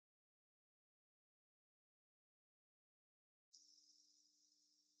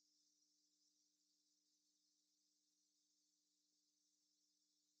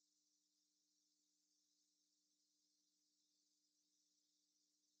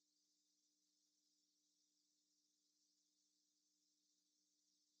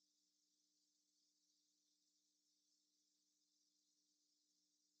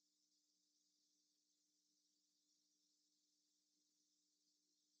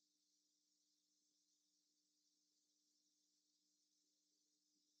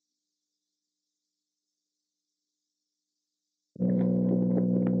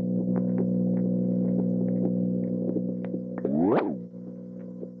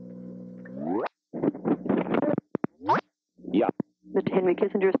Henry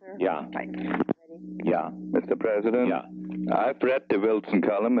Kissinger, sir? Yeah. Right. Yeah. Mr. President? Yeah. I've read the Wilson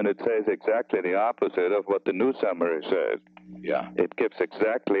column, and it says exactly the opposite of what the news summary says. Yeah. It gives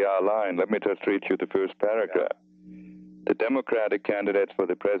exactly our line. Let me just read you the first paragraph. The Democratic candidates for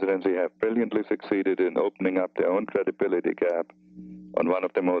the presidency have brilliantly succeeded in opening up their own credibility gap on one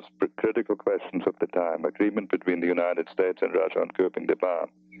of the most critical questions of the time, agreement between the United States and Russia on curbing the bomb.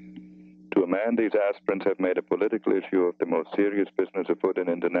 To a man, these aspirants have made a political issue of the most serious business afoot in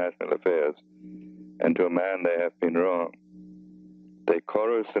international affairs, and to a man they have been wrong. They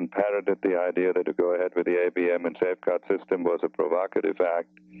chorused and parroted the idea that to go ahead with the ABM and safeguard system was a provocative act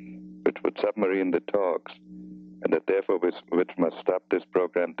which would submarine the talks, and that therefore which must stop this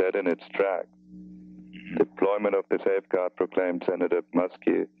program dead in its tracks. Deployment of the safeguard, proclaimed Senator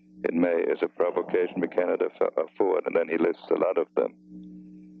Muskie in May, is a provocation we cannot afford, and then he lists a lot of them,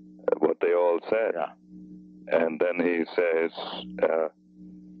 what they all said. Yeah. And then he says,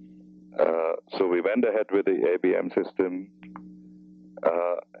 so we went ahead with the ABM system,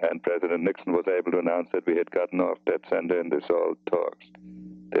 and President Nixon was able to announce that we had gotten off dead center in the SALT talks.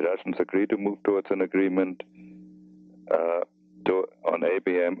 The Russians agreed to move towards an agreement on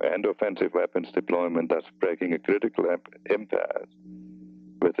ABM and offensive weapons deployment, thus breaking a critical impasse,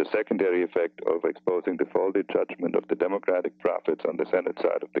 with the secondary effect of exposing the faulty judgment of the Democratic prophets on the Senate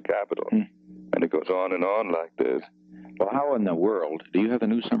side of the Capitol. And it goes on and on like this. Well, how in the world, do you have the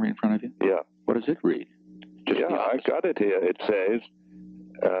news summary in front of you? Yeah. What does it read? Just yeah, I got it here. It says,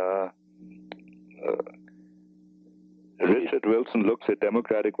 Richard Wilson looks at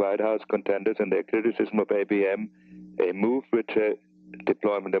Democratic White House contenders and their criticism of ABM, a move which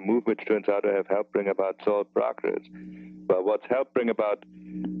turns out to have helped bring about SALT progress. But what's helped bring about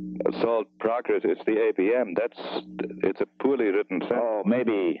SALT progress is the ABM. It's a poorly written sentence. Oh,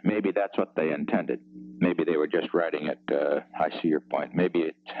 maybe that's what they intended. Maybe they were just writing it. I see your point.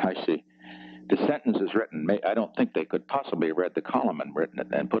 I see. The sentence is written. I don't think they could possibly have read the column and written it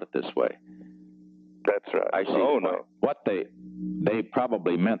and put it this way. That's right. I see. Oh, no. What they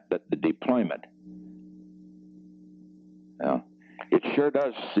probably meant that the deployment. Yeah. It sure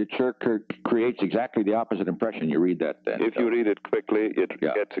does. It sure creates exactly the opposite impression. You read that then. If you read it quickly, it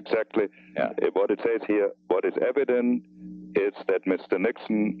gets exactly what it says here. What is evident is that Mr.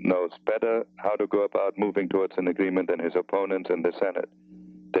 Nixon knows better how to go about moving towards an agreement than his opponents in the Senate.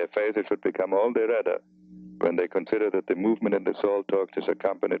 Their faces should become all the redder when they consider that the movement in the SALT talks is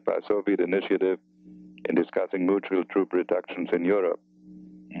accompanied by Soviet initiative in discussing mutual troop reductions in Europe.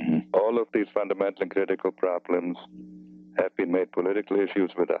 All of these fundamental and critical problems have been made political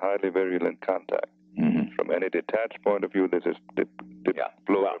issues with a highly virulent contact. From any detached point of view, this is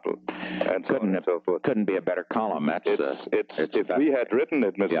deplorable, and so on and so forth. Couldn't be a better column. If we had written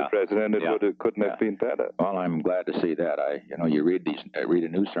it, Mr. President, it couldn't have been better. Well, I'm glad to see that. You read a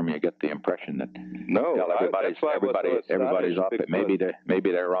news summary, you get the impression that everybody's off it.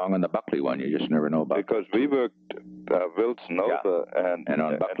 Maybe they're wrong on the Buckley one. You just never know about. Because we worked Wilson over, and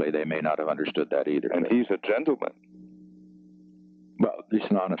on Buckley they may not have understood that either. And he's a gentleman. Well, he's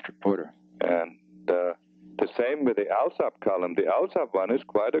an honest reporter. And the same with the Alsop column. The Alsop one is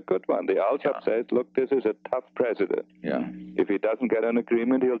quite a good one. The Alsop says, look, this is a tough president. Yeah. If he doesn't get an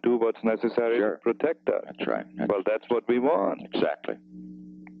agreement, he'll do what's necessary to protect us. That's right. Well, that's what we want. Exactly.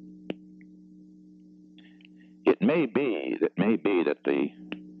 It may be that the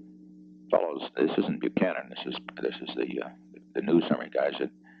fellows, this isn't Buchanan, this is the news summary guys,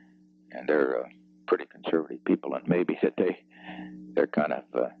 and they're pretty conservative people, and maybe that they're kind of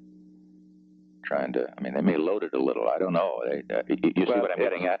trying to, they may load it a little. I don't know. You see what I'm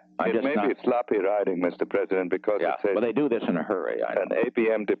getting at? It may be sloppy writing, Mr. President, because it says... Well, they do this in a hurry. An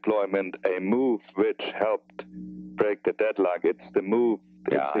ABM deployment, a move which helped break the deadlock. It's the move,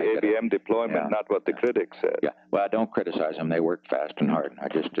 it's the ABM deployment, not what the critics said. Yeah, well, don't criticize them. They worked fast and hard. I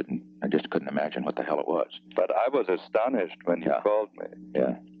just couldn't imagine what the hell it was. But I was astonished when you called me.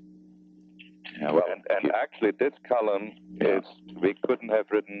 Yeah. Yeah, well, and actually, this column is, we couldn't have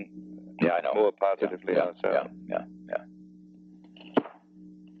written more positively ourselves. Yeah.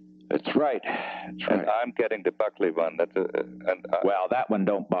 That's right. And I'm getting the Buckley one. Well, that one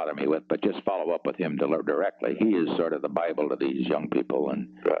don't bother me with, but just follow up with him directly. He is sort of the Bible to these young people and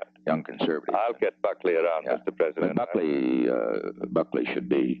young conservatives. I'll get Buckley around, Mr. President. But Buckley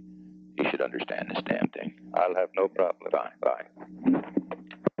he should understand this damn thing. I'll have no problem. Bye.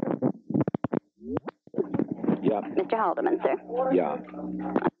 Yeah. Mr. Haldeman, sir. Yeah. On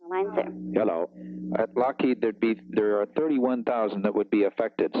the line, sir. Hello. At Lockheed, there are 31,000 that would be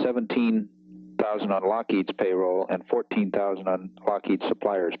affected, 17,000 on Lockheed's payroll and 14,000 on Lockheed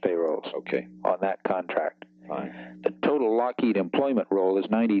suppliers' payrolls. Okay. On that contract. Fine. The total Lockheed employment roll is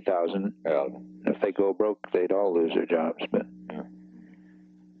 90,000. If they go broke, they'd all lose their jobs. But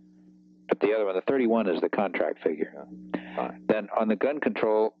the other one, the 31, is the contract figure. Fine. Then on the gun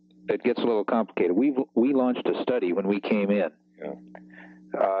control, it gets a little complicated. We launched a study when we came in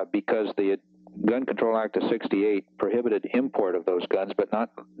because the Gun Control Act of '68 prohibited import of those guns, but not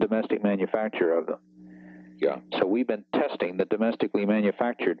domestic manufacture of them. Yeah. So we've been testing the domestically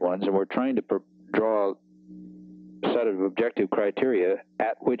manufactured ones, and we're trying to draw a set of objective criteria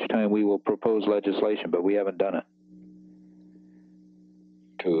at which time we will propose legislation, but we haven't done it.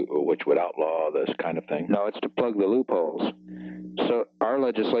 Which would outlaw this kind of thing? No, it's to plug the loopholes. So our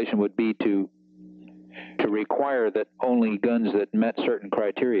legislation would be to require that only guns that met certain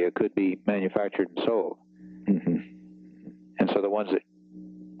criteria could be manufactured and sold. Mm-hmm. And so the ones that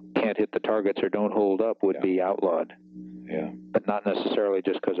can't hit the targets or don't hold up would be outlawed. Yeah. But not necessarily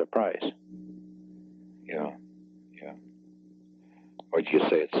just because of price. Yeah. Yeah. Or did you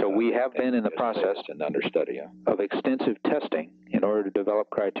say it's... So we have been in the process and under study, of extensive testing in order to develop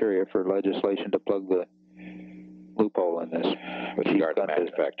criteria for legislation to plug the loophole in this. With regard to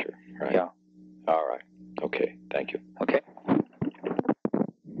manufacture, right? Yeah. All right. Okay. Thank you. Okay.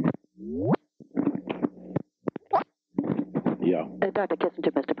 Yeah. Dr.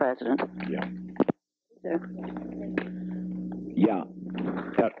 Kissinger, Mr. President. Yeah. Sir. Yeah.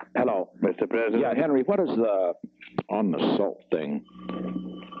 Hello. Mr. President? Yeah, Henry, what is on the SALT thing?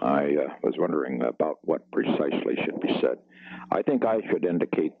 I was wondering about what precisely should be said. I think I should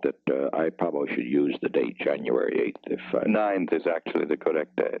indicate that I probably should use the date January 8th. If 9th is actually the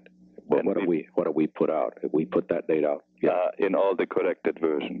correct date. Well, what do we put out? Have we put that date out? In all the corrected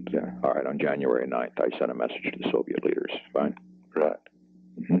versions. Yeah. All right. On January 9th, I sent a message to the Soviet leaders. Fine. Right.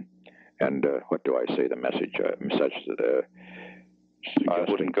 Mm-hmm. And what do I say? The message that I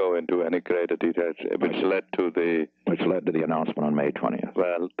wouldn't go into any greater details, which led to the announcement on May 20th.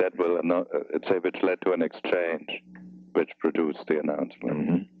 Well, that will say which led to an exchange, which produced the announcement.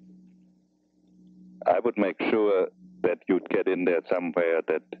 Mm-hmm. I would make sure that you'd get in there somewhere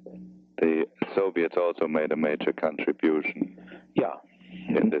that the Soviets also made a major contribution. Yeah.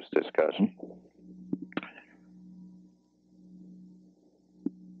 In this discussion.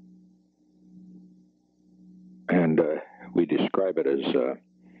 And we describe it as,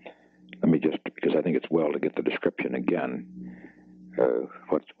 let me just, because I think it's well to get the description again,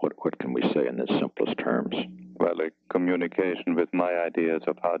 what can we say in the simplest terms? Well, a communication with my ideas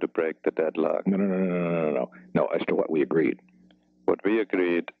of how to break the deadlock. No, as to what we agreed. What we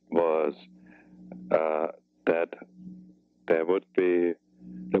agreed was that there would be...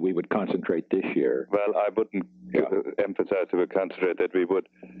 That we would concentrate this year. Well, I wouldn't emphasize that we concentrate, that we would...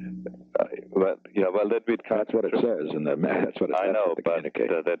 that we'd concentrate. That's what it says, and that's what it says. I know, but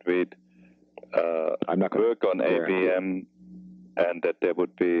that we'd I'm not work on ABM, and that there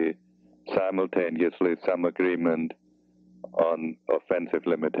would be simultaneously some agreement on offensive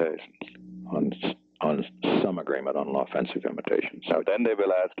limitations. On some agreement on offensive limitations. Now, then they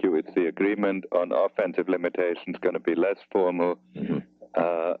will ask you, is the agreement on offensive limitations going to be less formal? Mm-hmm.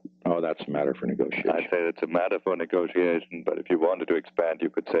 That's a matter for negotiation. I say it's a matter for negotiation, but if you wanted to expand,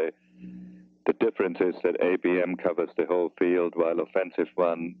 you could say the difference is that ABM covers the whole field, while offensive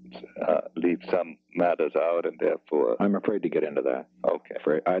ones leave some matters out, and therefore... I'm afraid to get into that.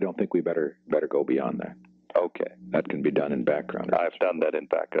 Okay. I don't think we better go beyond that. Okay. That can be done in background. I've done that in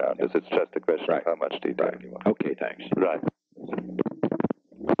background. Yeah. It's just a question of how much detail you want. Okay, thanks. Right.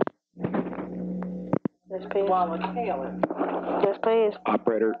 Yes, please. Yes, please.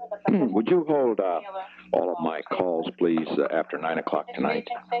 Operator, would you hold all of my calls, please, after 9 o'clock tonight?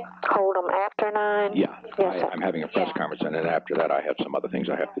 Hold them after 9? Yeah. Yes, sir. I'm having a press conference, and then after that, I have some other things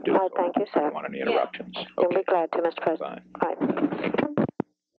I have to do. All right, thank you, sir. I don't want any interruptions. You'll be glad to, Mr. President. Fine. All right.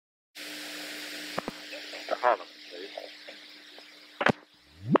 Mr. Haldeman, please.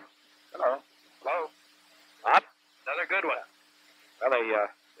 Hello. Another good one. Well,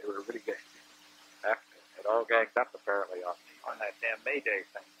 they were really good. It all ganged up apparently on that damn Mayday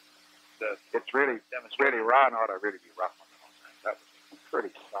thing. It's really Ron ought to really be rough on the whole thing. That was pretty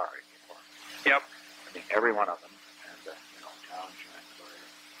sorry for him. Yep. I mean, every one of them, and John Chancellor,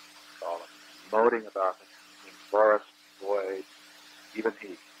 all of them, moaning about it. I mean, Forrest, Boyd, even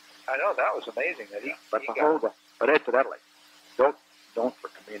he. I know that was amazing that he. But incidentally, don't. I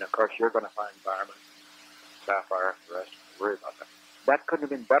mean, of course, you're going to find Barman, Sapphire, the rest. Worry about that. That couldn't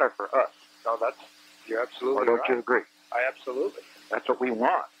have been better for us. No, you're absolutely right. Or don't you agree? I absolutely. That's what we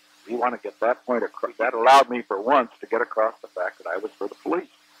want. We want to get that point across. That allowed me for once to get across the fact that I was for the police.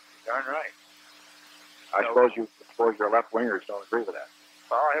 Darn right. I suppose your left-wingers don't agree with that.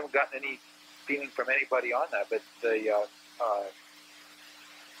 Well, I haven't gotten any feeling from anybody on that, but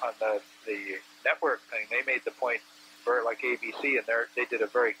on the network thing, they made the point, like ABC, and they did a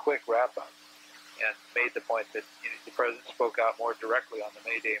very quick wrap-up and made the point that the president spoke out more directly on the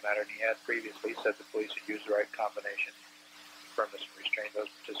May Day matter than he had previously. He said the police had used the right combination, firmness and restraint those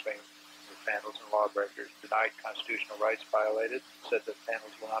participating with vandals and lawbreakers, denied constitutional rights violated, said that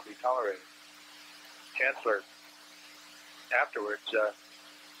vandals will not be tolerated. Chancellor afterwards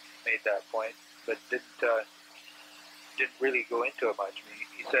made that point, but didn't really go into it much. I mean,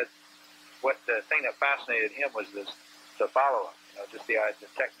 he said what the thing that fascinated him was the follow-up, just the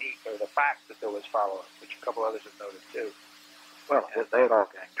technique or the fact that there was follow-up, which a couple others have noted too. Well, they had all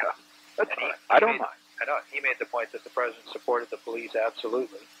ganged up. I don't mind. I know. He made the point that the president supported the police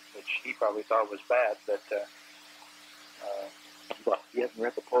absolutely, which he probably thought was bad, but well, he hasn't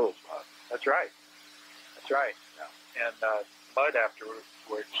read the polls, Bob. That's right. That's right. Yeah. And Mudd afterwards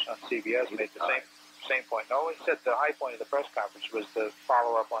on CBS made the same point. No, he said the high point of the press conference was the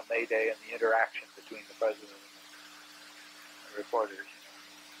follow-up on May Day and the interaction between the president and the reporters.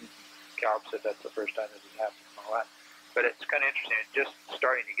 Calb said that's the first time this has happened and all that. But it's kind of interesting. It's just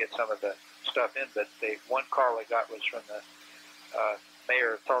starting to get some of the stuff in, but one call I got was from the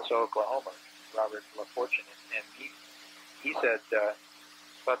mayor of Tulsa, Oklahoma, Robert LaFortune, and he said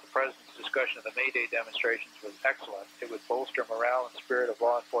thought the president's discussion of the May Day demonstrations was excellent. It would bolster morale and spirit of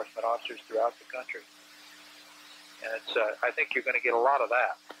law enforcement officers throughout the country. And it's I think you're going to get a lot of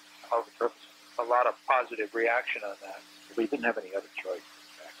that. A lot of positive reaction on that. We didn't have any other choice.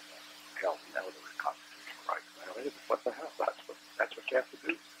 Hell, there were constitutional rights violated. What the hell? That's what you have to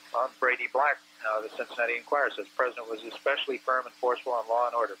do. Brady Black, the Cincinnati Enquirer, says the president was especially firm and forceful on law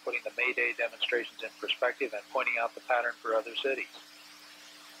and order, putting the May Day demonstrations in perspective and pointing out the pattern for other cities.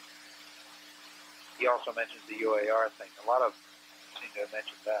 He also mentions the UAR thing. A lot of seem to have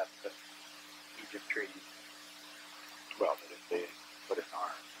mentioned that, the Egypt treaty. Well, that if they put it in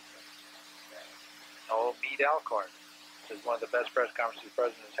arms. Meade Alcorn says one of the best press conferences the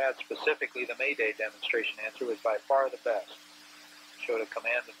president has had, specifically the May Day demonstration answer, was by far the best. Showed a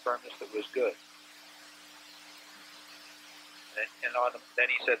command and firmness that was good. And then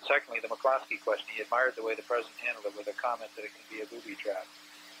he said, secondly, the McCloskey question. He admired the way the president handled it with a comment that it can be a booby trap.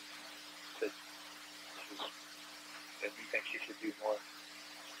 He said, that he thinks you should do more.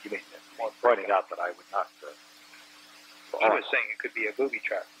 You mean more pointing out that I would not... he was saying it could be a booby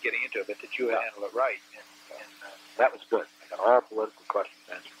trap, getting into it, but that you would handle it right. And that was good. I got all political questions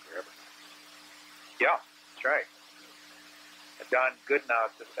answered forever. Yeah, that's right. Don Goodenow,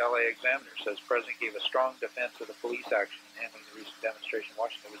 the LA Examiner, says the president gave a strong defense of the police action in handling the recent demonstration in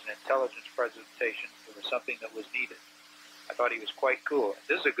Washington. It was an intelligence presentation. It was something that was needed. I thought he was quite cool. And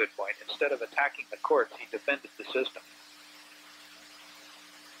this is a good point. Instead of attacking the courts, he defended the system,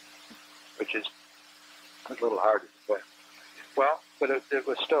 which is a little hard to defend. Well, but it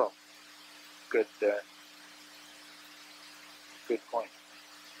was still good. Good point.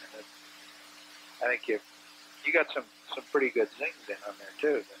 And I think you got some pretty good things in on there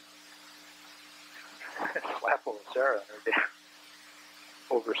too. Slapple and Sarah and her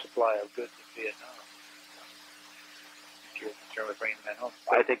oversupply of goods in Vietnam. If you're concerned with bringing them home,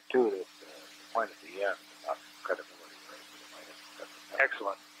 I think too that the point at the end about credibility.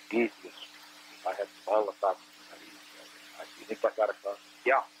 Excellent. Easiest. If I had all the problems. You think that got across?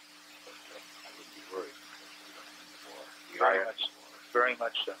 Yeah. I wouldn't be worried. Very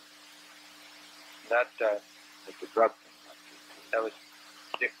much so. That like the drug thing. That was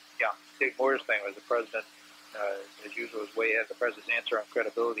Dick Moore's thing was the president, as usual, was way ahead. The president's answer on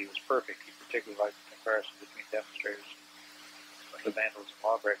credibility was perfect. He particularly liked the comparison between demonstrators, the vandals and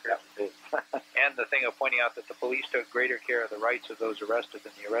lawbreakers, and the thing of pointing out that the police took greater care of the rights of those arrested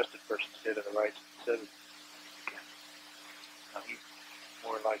than the arrested persons did of the rights of the citizens. He's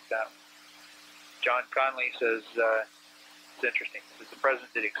more like that. John Connally says, it's interesting. He says, the president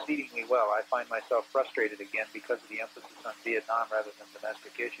did exceedingly well. I find myself frustrated again because of the emphasis on Vietnam rather than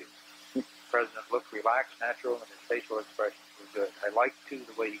domestic issues. The president looked relaxed, natural, and his facial expressions were good. I liked, too,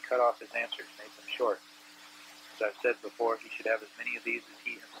 the way he cut off his answers, made them short. As I've said before, he should have as many of these as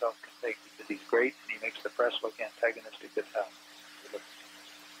he himself can take because he's great and he makes the press look antagonistic as hell.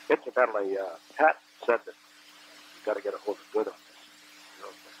 Incidentally, Pat said that you've got to get a hold of good on this. You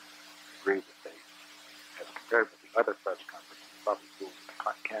know, agree that they, as compared with the other press conferences, probably fools with the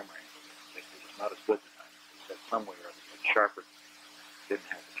camera angle. It was not as good tonight. They said somewhere that Sharper didn't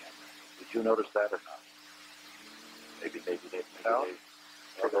have the camera angle. Did you notice that or not? Maybe they did. No.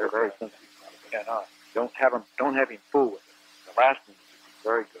 They're very sensitive. Yeah, no. Don't have him fool with it. The last one was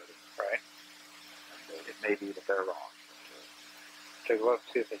very good. Right. And it may be that they're wrong. But, take a look,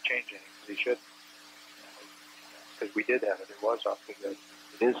 see if they change anything. They should. Because we did have it. It was awfully good.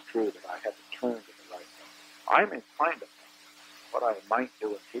 It is true that I had to turn to the right thing. I'm inclined to think what I might do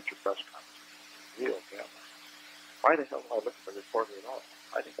in future press conferences. Real camera. Why the hell do I look at the reporter at all?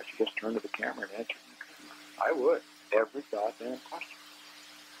 I think I should just turn to the camera and answer the camera. I would. Every goddamn question.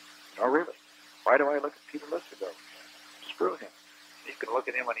 No, really. Why do I look at Peter Lissigo? Screw him. You can look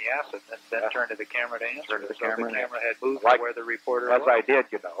at him when he asks it, then turn to the camera to answer. Turn to the so camera. The camera had moved Like, to where the reporter as was. I did,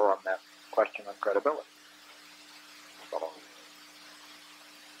 on that question on credibility. Fellow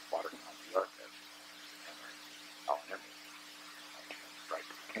Watertown, New York, right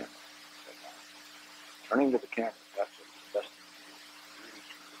to the camera. Turning to the camera, that's what's the best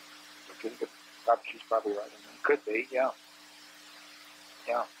thing to do. She's probably right on that. Could be, yeah.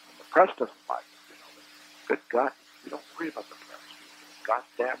 Yeah. And the press doesn't like it, Good God, we don't worry about the press.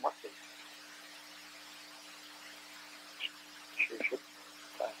 Goddamn what they do. Sure should.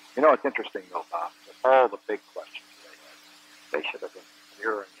 It's interesting though, Bob, that all the big questions they should have been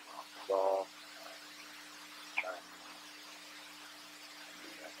zeroing in on Saul, China,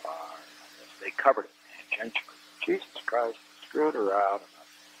 MBFR. They covered it tangentially. Jesus Christ, screwed her out on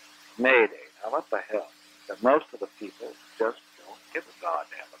May Day. Now what the hell? That most of the people just don't give a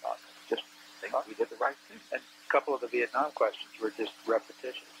goddamn about it. Just think we did the right thing. And a couple of the Vietnam questions were just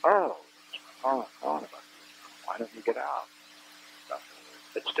repetitious. Oh, on about this. Why don't you get out?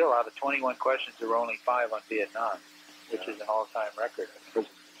 But still, out of 21 questions, there were only 5 on Vietnam, which is an all-time record. I think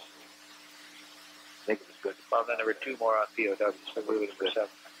it was good. Well, then there were 2 more on POWs, so we would have been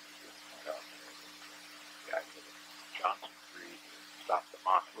 7. Johnson agreed to stop the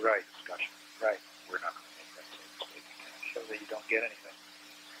mock discussion. Right. We're not going to make that same mistake again. Show that you don't get anything.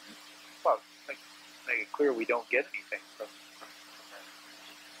 Well, make it clear we don't get anything from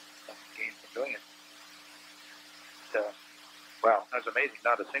gain from doing it. Well, that's amazing.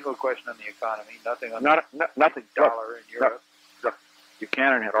 Not a single question on the economy. Nothing on nothing. the dollar in Europe. Look,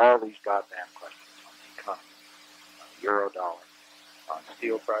 Buchanan had all these goddamn questions on the economy, on the euro dollar, on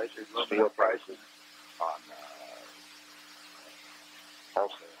Steel prices, on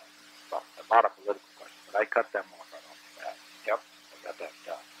also a lot of political questions. But I cut them off right off the bat. Yep, I got that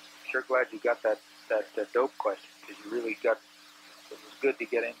done. Sure glad you got that dope question, because you really got. It was good to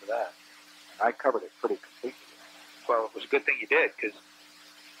get into that. And I covered it pretty completely. Well, it was a good thing you did, because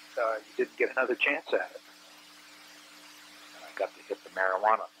you didn't get another chance at it. And I got to hit the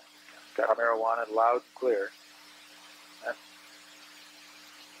marijuana. Got marijuana loud and clear. I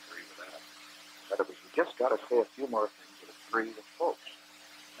agree with that. But we just got to say a few more things that agree with folks.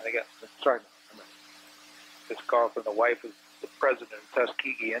 And I got this this call from the wife of the president of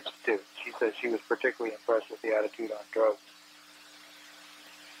Tuskegee Institute. She says she was particularly impressed with the attitude on drugs.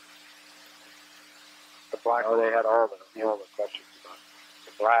 The black. They had all the questions about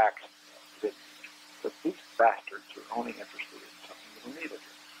the blacks. But these bastards are only interested in something that needed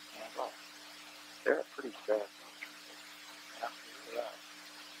it. They're pretty sad. Yeah, they are.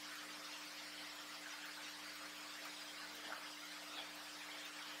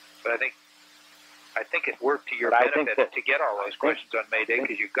 But I think it worked to your benefit to get all those questions on May Day,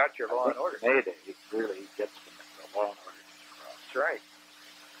 because you got your law and order. May Day really gets the law and order across. That's right.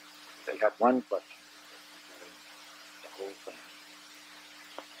 They had one question. The whole thing.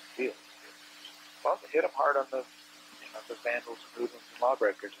 Well, they hit them hard on the vandals, hoodlums, and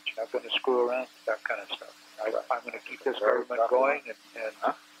lawbreakers. And you're not going to screw around with that kind of stuff. I'm going to keep this government going, and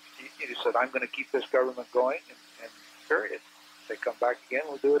you said I'm going to keep this government going, and period. If they come back again,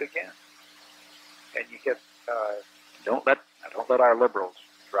 we'll do it again. And you get don't let our liberals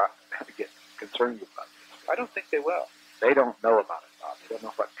get concerned about this. I don't think they will. They don't know about it, Bob. They don't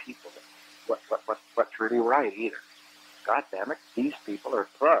know what's really right either. God damn it, these people are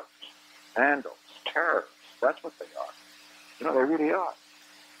thugs, vandals, terrorists. That's what they are. They really are.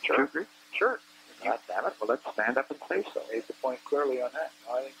 Sure. Do you agree? Sure. God damn it. Well, let's stand up and say so. Made the point clearly on that.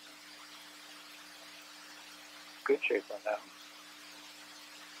 I think good shape on that one.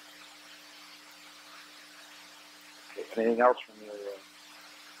 Okay. Anything else from your?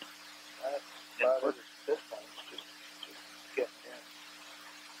 That's about it at this point. It's just getting in.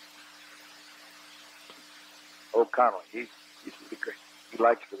 Oh, Connally, he's really great. He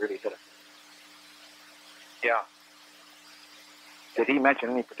likes to really hit it. Yeah. Did he mention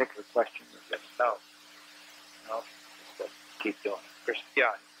any particular question? No. Just keep doing it.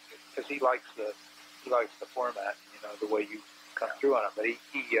 Yeah, because he likes the format, the way you come through on it. But he'd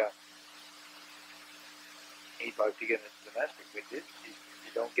like to get into domestic. But you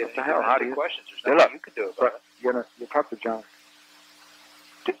don't get any domestic questions. There's nothing you can do about it. You talk to John.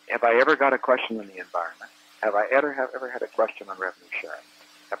 Have I ever got a question on the environment? have I ever had a question on revenue sharing?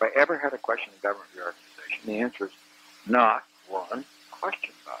 Have I ever had a question on government reorganization? The answer is not one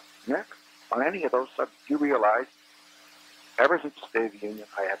question about it. Never. On any of those subjects. You realize, ever since the State of the Union,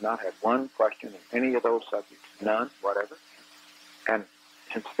 I have not had one question on any of those subjects. None, whatever. And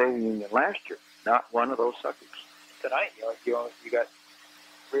since the State of the Union last year, not one of those subjects. Tonight, you got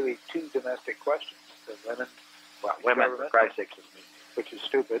really two domestic questions. The women, women, for Christ's sake, is me. Which is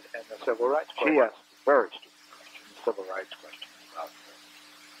stupid, and the civil rights She question. asked a very stupid question, the civil rights question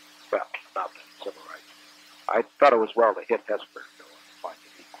about the civil rights. I thought it was well to hit Hesper, though, and find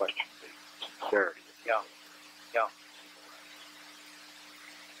that he questioned the sincerity of the civil rights.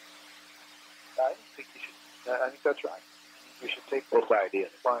 I think you should. I think that's right. We should take This idea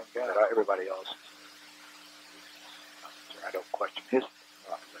that everybody else I don't question his, as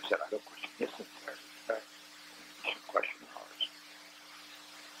I said, I don't question his sincerity. You should question ours.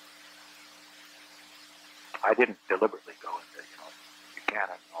 I didn't deliberately go into,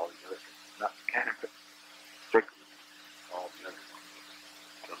 Buchanan and all the other things. Not Buchanan, but particularly all the other ones.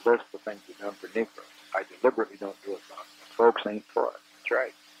 The list of things we've done for Negroes. I deliberately don't do it about it. Folks ain't for it. That's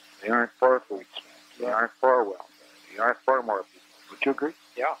right. They aren't for food stamps. They aren't for welfare. They aren't for more people. Would you agree?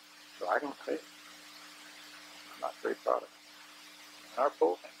 Yeah. So I don't say it. I'm not very proud of it. And our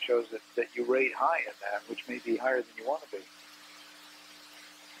polling shows that you rate high in that, which may be higher than you want to be.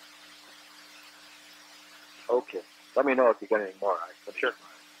 Okay. Let me know if you get any more. Sure.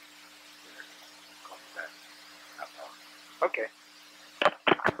 Okay.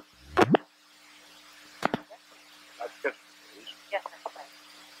 That's good. Yes, that's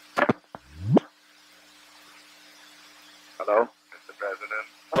right. Hello? Mr. President,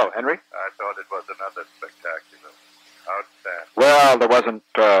 Hello, Henry? I thought it was another spectacular, outstanding. Well, there wasn't,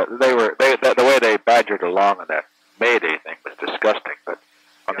 the way they badgered along on that May Day thing was disgusting, but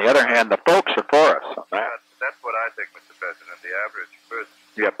on the other hand, the folks are for us on that. That's what I think, Mr. President. The average person.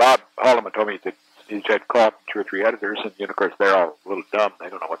 Yeah, Bob Haldeman told me that he's had call up 2 or 3 editors, and of course they're all a little dumb. They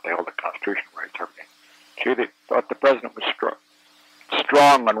don't know what the hell the Constitution writes everything. Gee, they thought the president was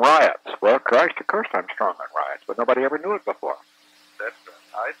strong on riots. Well, Christ, of course I'm strong on riots, but nobody ever knew it before. That's right.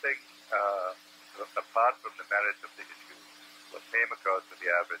 I think, apart from the merits of the issue, what came across to the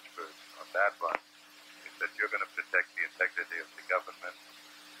average person on that one is that you're going to protect the integrity of the government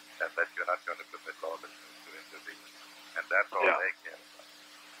and that you're not going to permit lawlessness to intervene. And that's all they care about.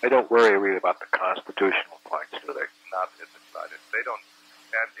 They don't worry really about the constitutional points, do they? Not in the slightest. They don't.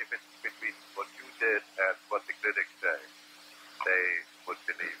 And if it's between what you did and what the critics say, they would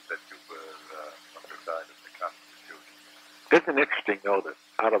believe that you were on the side of the Constitution. Isn't it interesting, though, that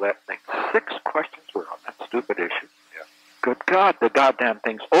out of that thing, 6 questions were on that stupid issue? Yeah. Good God, the goddamn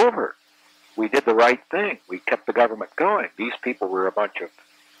thing's over. We did the right thing. We kept the government going. These people were a bunch of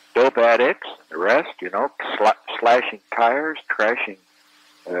dope addicts and the rest, slashing tires, trashing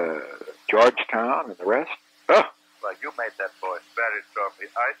Georgetown and the rest. Oh. Well, you made that point very strongly.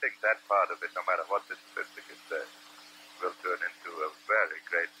 I think that part of it, no matter what the statistics say, will turn into a very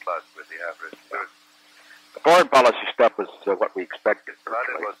great plus with the average person. The foreign policy stuff was what we expected. But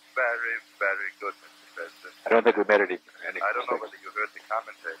it was very, very good, Mr. President. I don't think we made any I don't know whether you heard the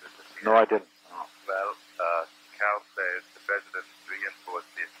commentators. No, I didn't. Oh. Well, Cal says the President reinforced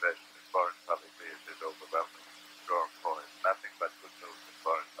the impression that foreign policy is his overwhelming strong point. Nothing but good news in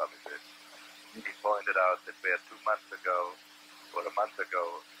foreign policy. He pointed out that where 2 months ago, or a month ago,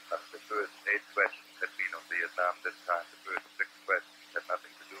 the first 8 questions had been on Vietnam, this time the first 6 questions had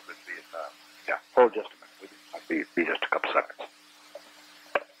nothing to do with Vietnam. Yeah, hold just a minute. I'll be just a couple seconds.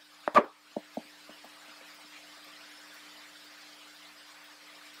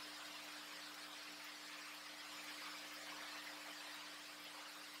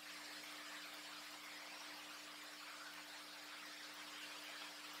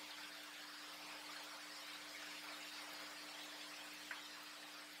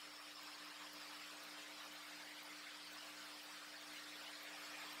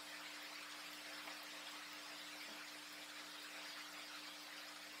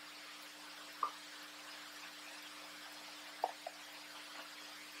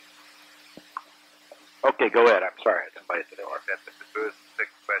 Okay, go ahead. I'm sorry. I didn't bite the door. That the first 6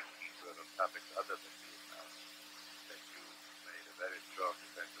 questions were on topics other than Vietnam. That you made a very strong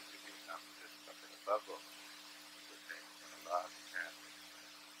defense of the Vietnam position up in above all. The thing on a large hand.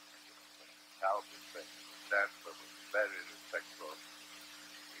 Cal perspective, Chancellor was very respectful.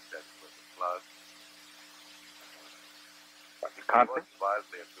 He said it was a plus. The conference? He was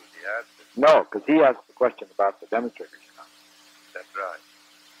wildly enthusiastic. No, because he asked the question about the demonstrators. That's right.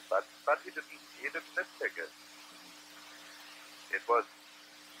 But he didn't nitpick it. It was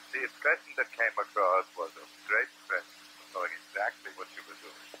The impression that came across was a great impression of knowing exactly what you were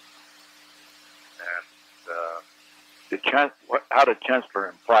doing. And how did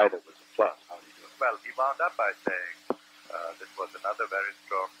Chancellor imply that was a plus? How did he do it? well, he wound up by saying this was another very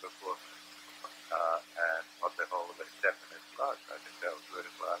strong performance. And on the whole, a definite plus. I think that was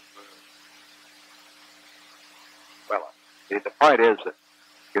very well. Well, the point is that,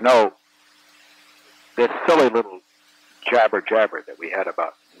 you know, this silly little jabber that we had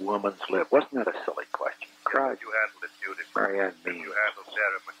about woman's lib, wasn't that a silly question? Christ. You handled it beautifully. Marianne means. You handled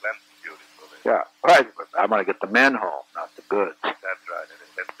Sarah McClellan beautifully. Yeah, right. I'm going to get the men home, not the goods. That's right. And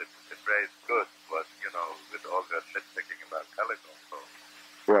the phrase goods was, you know, with all that nitpicking about telephone poles.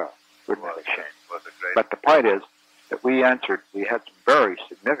 Yeah, wouldn't that be a shame? Was a great. But the point is that we had some very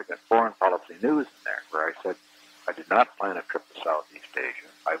significant foreign policy news in there where I said I did not plan a trip to Southeast Asia.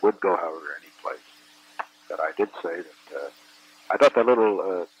 I would go, however, any place. But I did say that I thought that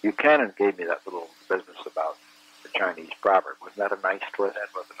little Buchanan gave me that little business about the Chinese proverb. Wasn't that a nice twist?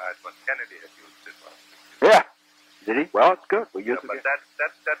 That was a nice one. Kennedy had used it once. Yeah. Did he? Well, it's good. We use it. But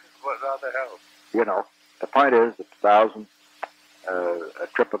that is what rather helps. You know, the point is that a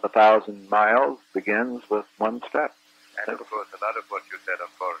trip of 1,000 miles begins with one step. And of course, a lot of what you said on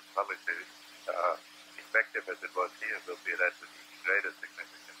foreign policy, effective as it was here, will be that with even greater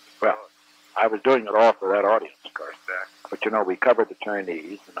significance. Well, I was doing it all for that audience, of course. Exactly. But you know, we covered the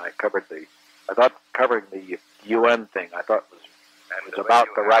Chinese, and I thought covering the UN thing, I thought was about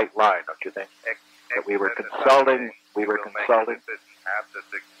the right line, don't you think? That we were consulting. After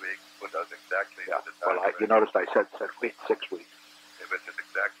 6 weeks, put us exactly. Yeah. Well, you noticed I said 6 weeks. Which is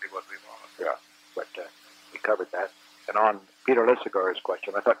exactly what we want. Yeah. But we covered that. And on Peter Lissagar's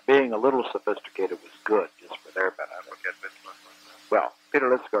question, I thought being a little sophisticated was good, just for their benefit. I forget which one was that. Well, Peter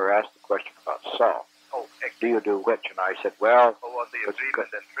Lissagar asked the question about salt. Oh, do you do which? And I said, well, on the agreement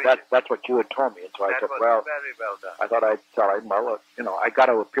and treaty. That's what you had told me. And so I said, well, very well done. I thought I'd tell him, well, you know, I got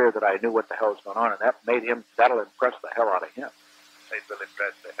to appear that I knew what the hell was going on, and that'll impress the hell out of him. It will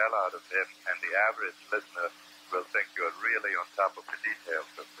impress the hell out of him, and the average listener will think you're really on top of the details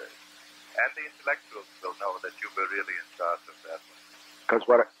of this. And the intellectuals will know that you were really in charge of that one. Because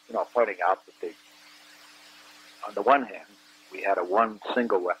pointing out that on the one hand, we had one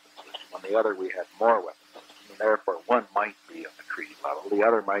single weapon system. On the other, we had more weapon systems. And therefore, one might be on the treaty level, the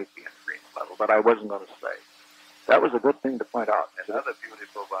other might be on the agreement level. But I wasn't going to say. That was a good thing to point out. Another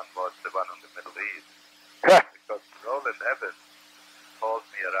beautiful one was the one on the Middle East. Because Roland Evans called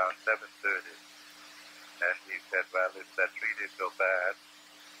me around 7:30. And he said, well, is that treaty so bad?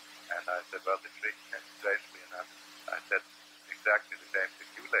 And I said, well, the treaty, strangely enough, I said exactly the same thing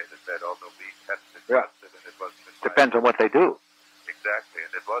you later said, although we had discussed it and it wasn't in Depends on what they do. Exactly,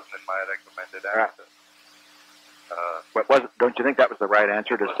 and it wasn't in my recommended answer. Don't you think that was the right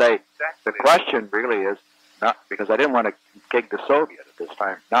answer to say? Exactly. The question really is not because I didn't want to gig the Soviet at this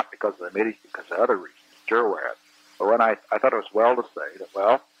time, not because of the Middle East, because of other reasons, sure were. But when I thought it was well to say that,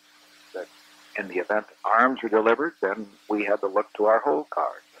 that in the event that arms were delivered, then we had to look to our whole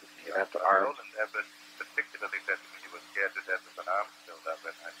card. But in the event that arms... Roland Evans particularly said to me he was scared to death of an arms build-up,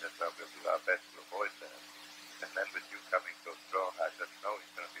 and I said, well, we'll do our best to avoid that. And then with you coming so strong, I said, no,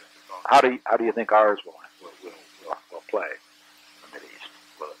 he's going to be so strong. How do you think ours will play in the Middle East?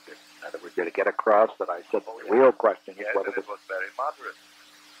 In other words, did it get across that I said the real question is whether it was very moderate.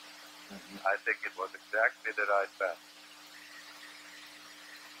 Mm-hmm. I think it was exactly the right balance.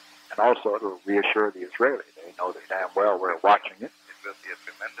 And also, it will reassure the Israelis. They know that damn well we're watching it. It will be a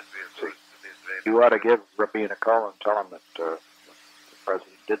tremendous reassurance to the Israelis. You ought to give Rabin a call and tell him that the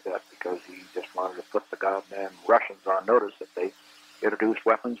president did that because he just wanted to put the goddamn Russians on notice that they introduced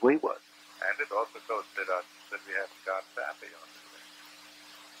weapons we would. And it also goes to us that we haven't gone sappy on it.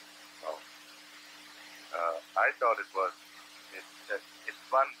 So, I thought it's one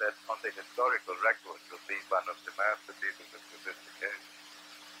that on the historical record will be one of the masterpieces of sophistication.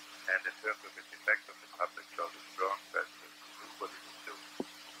 And in terms of its effect on the public, shows a strong president to do what he would do.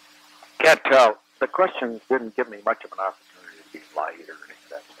 Can't tell. The questions didn't give me much of an opportunity to be light or anything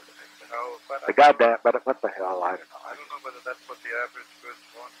that sort of thing. No, but what the hell, I don't know. I don't know whether that's what the average person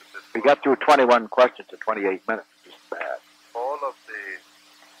wants at this We point. got through 21 questions in 28 minutes. Just bad. All of the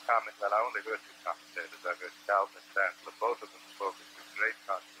comments, well, I only heard two commentators. I heard Calvin and Chancellor. Both of them spoke with great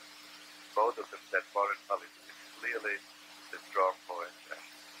confidence. Both of them said foreign policy is clearly the strong point. And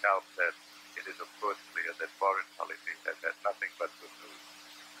Cal said it is of course clear that foreign policy has had nothing but good news.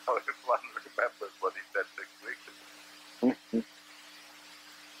 So if one remembers what he said 6 weeks ago.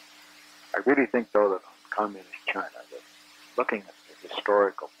 I really think, though, that on communist China, that looking at the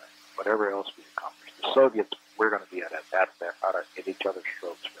historical thing, whatever else we accomplished, the Soviets we're going to be at each other's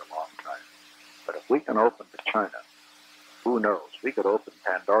throats for a long time. But if we can open to China, who knows? We could open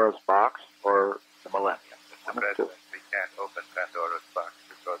Pandora's box or the millennium. We can't open Pandora's box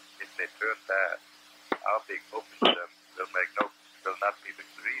because if they turn that, our big opening them will not be the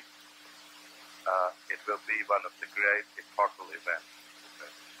dream. It will be one of the great epochal events.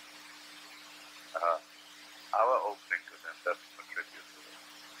 Our opening to them doesn't contribute to it.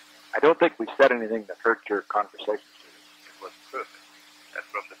 I don't think we said anything that hurt your conversation. It was perfect. And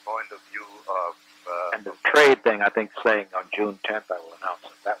from the point of view of... and the trade thing, I think, saying on June 10th I will announce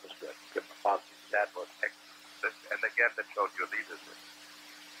it. That was good. Give them a positive. That was excellent. And again, that showed your leadership.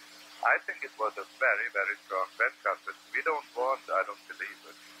 I think it was a very, very strong press conference. We don't want, I don't believe,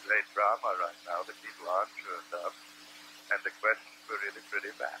 a great drama right now. The people aren't turned up. And the questions were really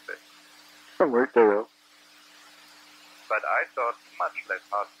pretty vapid. Weren't they, though? But I thought much less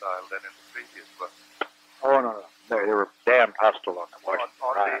hostile than in the previous one. Oh, no. They were damn hostile on the Washington.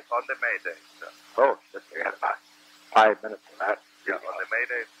 On the Mayday stuff. Oh, they had about 5 minutes of that. Yeah, on the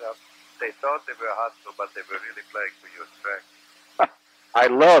Mayday stuff. They thought they were hostile, but they were really playing for your strength.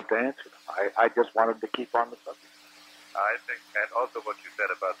 I loved to answer them. I just wanted to keep on the subject. I think, and also what you said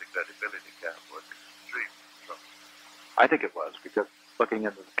about the credibility gap was extremely strong. I think it was, because looking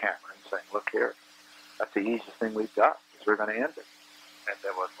into the camera and saying, look here, that's the easiest thing we've got, because we're going to end it. And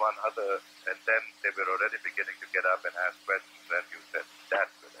there was one other, and then they were already beginning to get up and ask questions, and you said that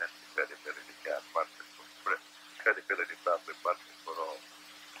will end the credibility gap once and for credibility problem once and for all.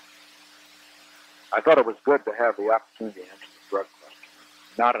 I thought it was good to have the opportunity to answer the drug question,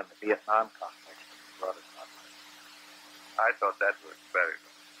 not in the Vietnam context, but in the broader context. I thought that was very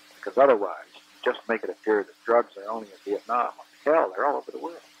good. Because otherwise, you just make it appear that drugs are only in Vietnam. Hell, they're all over the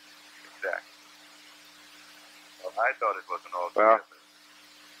world. Exactly. Well, I thought it was an all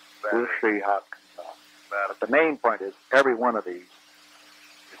we'll see how it comes out. But the main point is, every one of these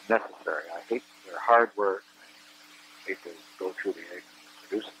is necessary. I hate their hard work. I hate to go through the egg and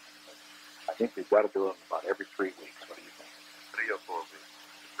produce them. But I think we've got to do them about every 3 weeks. What do you think? 3 or 4 weeks,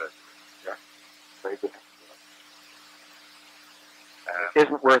 especially. Yeah. Very good. It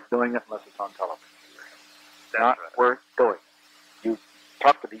isn't worth doing it unless it's on television. Not right. worth doing it. You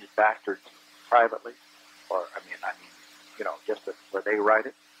talk to these bastards privately, or just where they write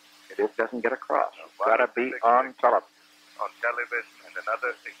it. It doesn't get across. It's got to be on television. On television, and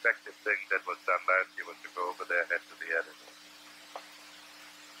another effective thing that was done last year was to go over their head to the editor.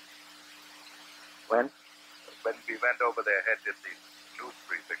 When we went over their head in the news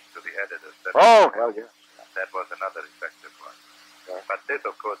briefings to the editors. Hell yeah. That was another effective one. Yeah. But this,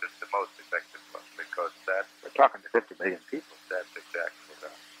 of course, is the most effective one because we're talking to 50 million people. That's exactly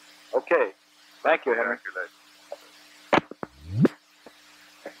right. Okay. Thank you, Henry. Congratulations.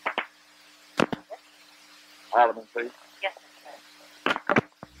 Haldeman, please. Yes, sir.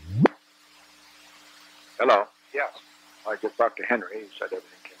 Hello. Yes. I just talked to Henry. He said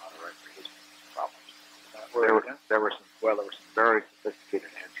everything came out all right for his problems. There were some very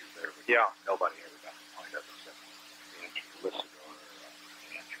sophisticated answers there. But nobody ever got the point of it except the answer to Lysador or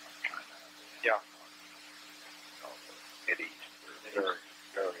the answer on China. Yeah. Mideast were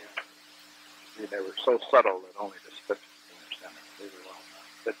they were so subtle that only the sophisticated understand them. They were well done.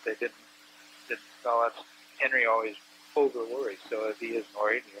 But they didn't. No, that's Henry always over worries. So if he isn't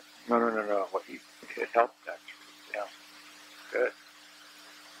worried, No. Well, it helped actually. Yeah. Good.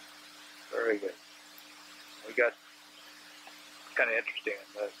 Very good. We got kind of interesting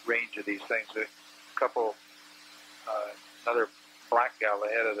in the range of these things. A couple, another black gal, the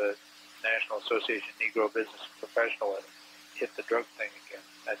head of the National Association of Negro Business Professionals, hit the drug thing again.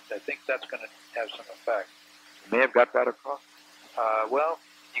 I think that's going to have some effect. You may have got that across. Well,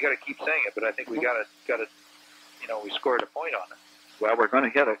 you got to keep saying it, but I think we got to, we scored a point on it. Well, we're going to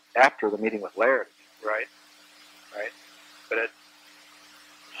get it after the meeting with Laird. Right. But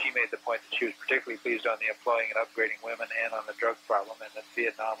she made the point that she was particularly pleased on the employing and upgrading women and on the drug problem, and that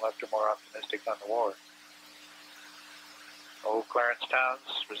Vietnam left her more optimistic on the war. Old Clarence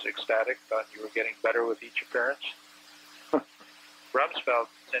Towns was ecstatic, thought you were getting better with each appearance. Rumsfeld,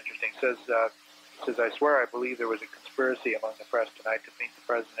 it's interesting, says, I swear I believe there was a conspiracy among the press tonight to meet the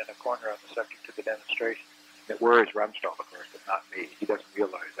president in a corner on the subject of the demonstration. It worries Rumsfeld, of course, but not me. He doesn't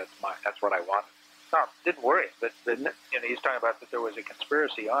realize that's what I wanted. No, didn't worry him, but he's talking about that there was a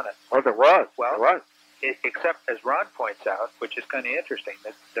conspiracy on it. Oh, there was. Well, there was. Except, as Ron points out, which is kind of interesting,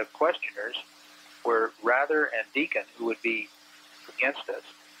 that the questioners were Rather and Deacon, who would be against us,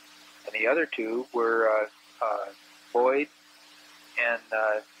 and the other two were Boyd and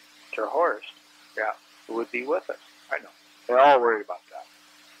Terhorst, who would be with us. I know. They're all worried about that.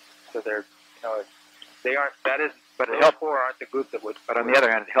 So they're, They aren't. That isn't. But it those helps. four aren't the group that would. But on the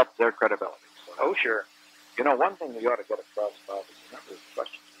other hand, it helps their credibility. So Oh, sure. you know, one thing we ought to get across, Bob, is the number of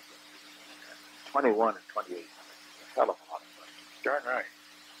questions. 21 and 28. A hell of a lot of questions. Darn right.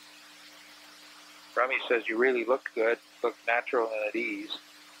 Rummy says you really looked good, looked natural and at ease.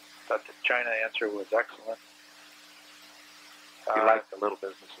 Thought the China answer was excellent. You like the little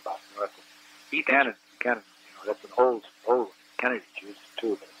business about Canada. Canada, you know, that's an old Kennedy's used it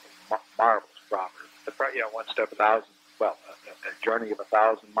too, but it's a marvelous proverb. Yeah, one step at a A journey of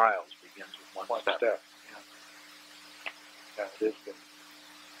 1,000 miles begins with one step. Yeah, it is good.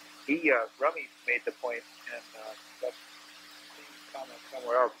 Rummy made the point, and that's a comment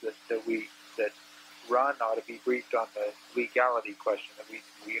somewhere else that Ron ought to be briefed on the legality question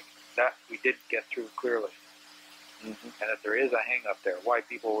that we didn't get through clearly, and that there is a hang-up there. Why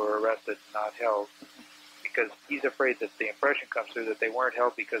people were arrested, not held, because he's afraid that the impression comes through that they weren't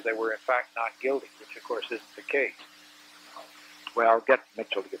held because they were in fact not guilty, which of course isn't the case. Well, get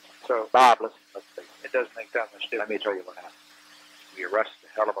Mitchell to get some. So Bob, listen, let's face it. It doesn't make that much Let difference. me tell you what happened. We arrested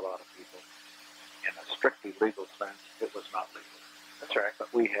a hell of a lot of people. In a strictly legal sense, it was not legal. That's right.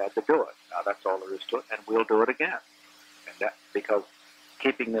 But we had to do it. Now, that's all there is to it, and we'll do it again. And that, because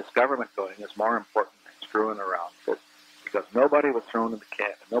keeping this government going is more important than screwing around. Because nobody was thrown in the can,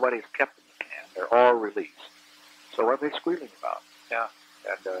 and nobody is kept in the can. They're all released. So what are they squealing about? Yeah.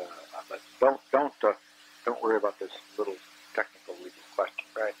 And but don't worry about this little technical legal question.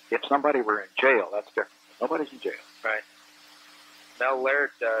 Right. If somebody were in jail, that's different. Nobody's in jail. Right. Mel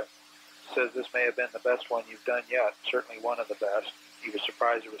Laird says this may have been the best one you've done yet, certainly one of the best. He was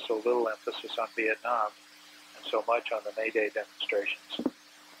surprised there was so little emphasis on Vietnam and so much on the May Day demonstrations.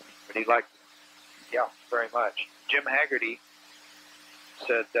 But he liked it. Yeah, very much. Jim Haggerty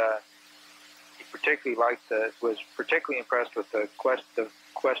said he was particularly impressed with the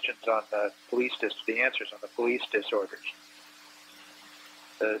questions on the the answers on the police disorders.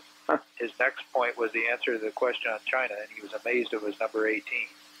 His next point was the answer to the question on China, and he was amazed it was number 18.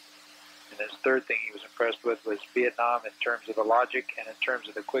 And his third thing he was impressed with was Vietnam in terms of the logic and in terms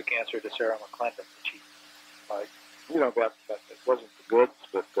of the quick answer to Sarah McClendon, which he liked. You know, that it wasn't the goods,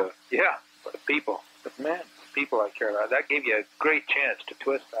 but yeah, but the people. But man, The people I care about. That gave you a great chance to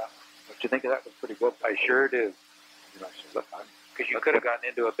twist that one. don't you think that was pretty good? I sure do. You know, I said, look, Because you could have gotten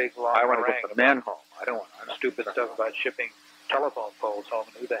into a big long I want to harangue get the men home. I don't want to. stupid stuff about shipping telephone poles home,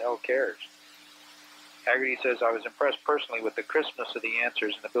 and who the hell cares? Haggerty says, I was impressed personally with the crispness of the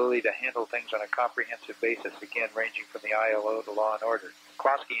answers and ability to handle things on a comprehensive basis, again, ranging from the ILO to law and order. The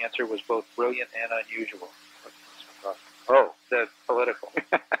McCloskey answer was both brilliant and unusual. Oh, The political.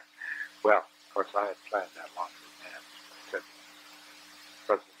 well, of course, I had planned that long in advance. I said,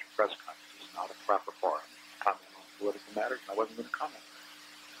 presidential press conference is not a proper forum to comment on political matters, and I wasn't going to comment.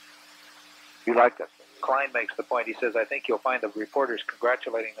 You like that? Klein makes the point. He says, I think you'll find the reporters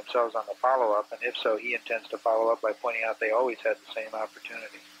congratulating themselves on the follow-up, and if so, he intends to follow up by pointing out they always had the same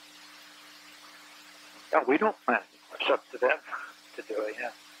opportunity. Yeah, we don't plan it. It's up to them to do it, yeah.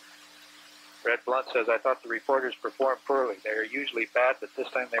 Red Blunt says, I thought the reporters performed poorly. They are usually bad, but this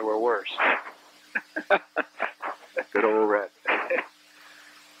time they were worse. Good old Red.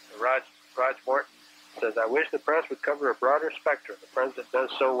 Raj Morton says, I wish the press would cover a broader spectrum. The president does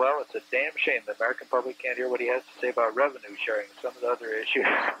so well, it's a damn shame the American public can't hear what he has to say about revenue sharing and some of the other issues.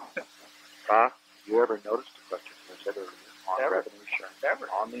 You ever noticed the question I said earlier on Never. revenue sharing? Never.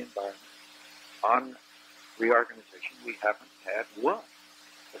 On the environment, on reorganization, we haven't had one.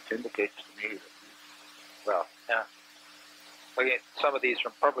 Which indicates to me that, well, yeah. Looking at some of these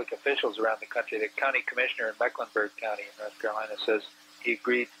from public officials around the country, the county commissioner in Mecklenburg County in North Carolina says he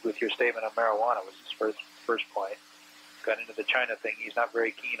agreed with your statement on marijuana was his first point. Got into the China thing. He's not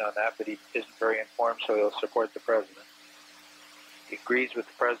very keen on that, but he isn't very informed, so he'll support the president. He agrees with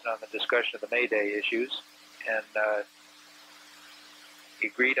the president on the discussion of the May Day issues, and he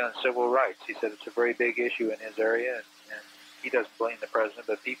agreed on civil rights. He said it's a very big issue in his area, and he doesn't blame the president,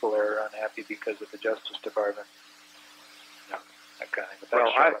 but people are unhappy because of the Justice Department. No, that kind of thing.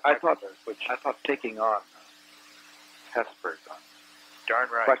 well, I thought taking on Hesburgh on darn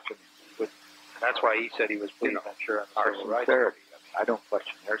right. questioning And that's why he said he was pleased, I'm sure, on the our civil rights. sincerity. I mean, I don't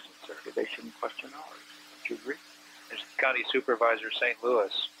question their sincerity. They shouldn't question ours. Don't you agree? His county supervisor, St.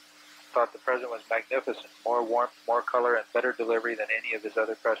 Louis, thought the president was magnificent, more warmth, more color, and better delivery than any of his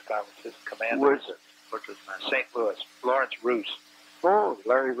other press conferences. Who is it? What's his name? St. Louis, Lawrence Roos. Oh,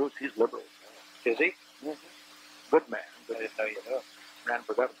 Larry Roos. He's liberal. Is he? Mm-hmm. Good man. I didn't know you knew. Ran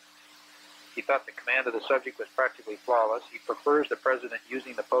for governor. He thought the command of the subject was practically flawless. He prefers the president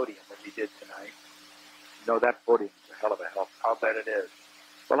using the podium as he did tonight. You know, that podium is a hell of a help. I'll bet it is.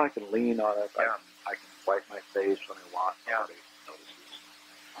 Well, I can lean on it. Yeah. I can wipe my face when I walk. Yeah. Nobody notices.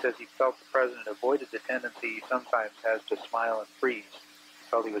 Says he felt the president avoided the tendency he sometimes has to smile and freeze. He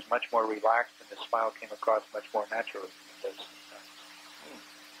felt he was much more relaxed and his smile came across much more naturally than it does sometimes.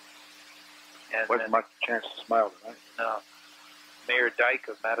 And Wasn't much chance to smile tonight. No. Mayor Dyke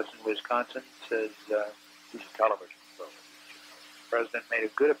of Madison, Wisconsin says He's a television show. the president made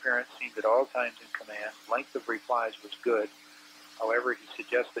a good appearance, seemed at all times in command. Length of replies was good. However, he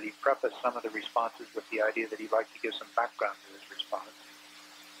suggests that he prefaced some of the responses with the idea that he'd like to give some background to his response.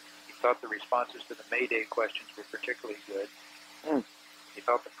 He thought the responses to the May Day questions were particularly good. He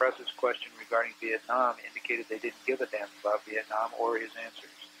felt the press's question regarding Vietnam indicated they didn't give a damn about Vietnam or his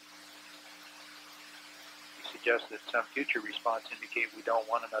answers. He suggested that some future response indicate we don't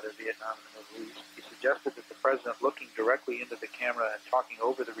want another Vietnam in the Middle East. He suggested that the president looking directly into the camera and talking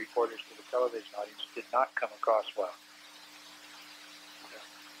over the reporters to the television audience did not come across well.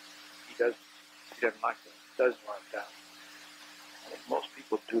 He doesn't like that. Doesn't like that. I think most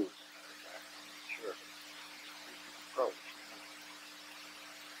people do. Sure. Approach.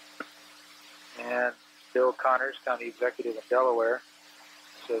 And Bill Connors, county executive in Delaware,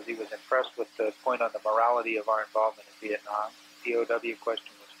 says he was impressed with the point on the morality of our involvement in Vietnam. POW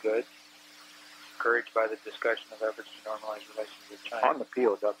question was good. Encouraged by the discussion of efforts to normalize relations with China. On the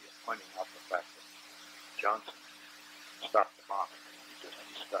POW, pointing out the fact that Johnson stopped the bombing. He just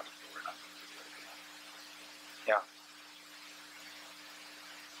discussed that we're not going to do it again. Yeah.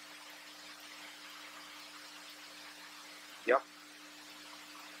 Yep.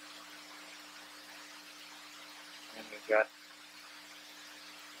 And we've got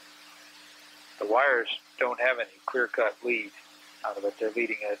the wires don't have any clear-cut lead out of it. They're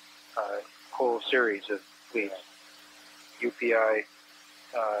leading a whole series of leads. UPI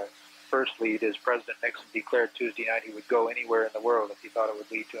first lead is President Nixon declared Tuesday night he would go anywhere in the world if he thought it would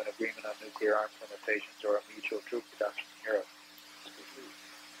lead to an agreement on nuclear arms limitations or a mutual troop reduction in Europe.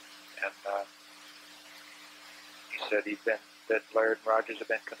 And he said that Laird and Rogers have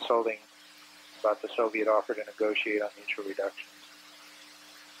been consulting about the Soviet offer to negotiate on mutual reductions.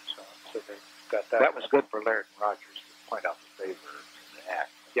 So they've got that. That was good for Laird and Rogers to point out the favor in the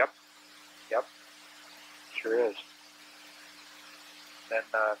act. Yep. Sure is. Then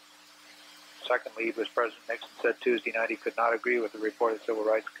second lead was President Nixon said Tuesday night he could not agree with the report of the Civil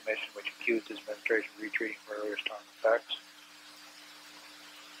Rights Commission, which accused his administration of retreating from earlier strong effects.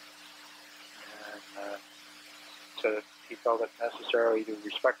 And said that he felt it necessary to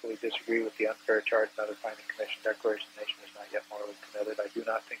respectfully disagree with the unfair charge notifying the Commission declaration the nation was not yet morally committed. I do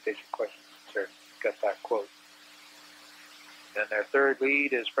not think they should question sincerity. Got that quote. Then their third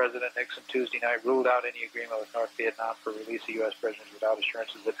lead is President Nixon Tuesday night ruled out any agreement with North Vietnam for release of U.S. prisoners without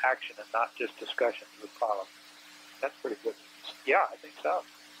assurances that action and not just discussions would follow. That's pretty good. Yeah, I think so.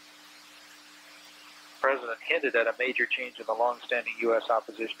 The President hinted at a major change in the long-standing U.S.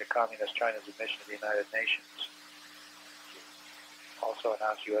 opposition to Communist China's admission to the United Nations. Also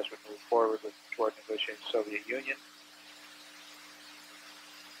announced U.S. would move forward toward negotiating the Soviet Union.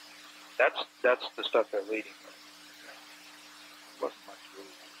 That's the stuff they're leading with. Wasn't much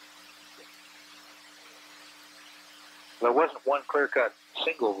really. There wasn't one clear-cut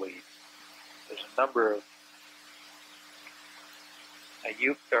single lead. There's a number of.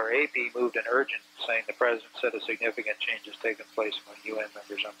 AP moved an urgent saying the president said a significant change has taken place among UN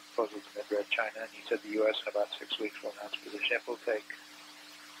members on proposals to address China, and he said the U.S. in about 6 weeks will announce position it will take.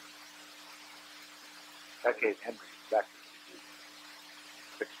 That gave Henry exactly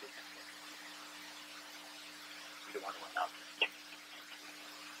 6 weeks. We don't want to announce it.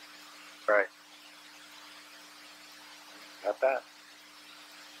 Right. Got that.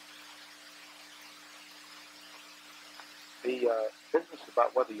 The business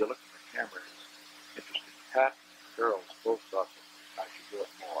about whether you look at the camera is interesting. Pat and the girls both thought that I should do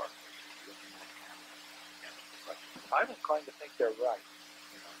it more. Looking at the camera. I'm inclined to think they're right.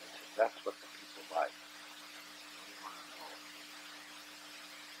 You know, they said that's what the people like.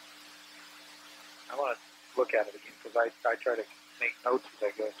 I want to look at it again because I try to make notes as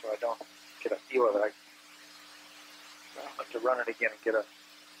I go so I don't get a feel of it. I have to run it again and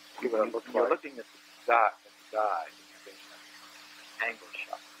see what it looks like. You're looking at the guy, and you're getting an angle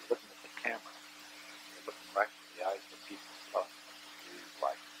shot. You're looking at the camera. You're looking right in the eyes of the people talking. You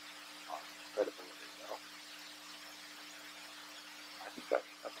like credibility. You know? I think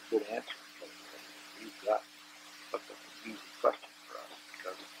that's a good answer. You've got an easy question for us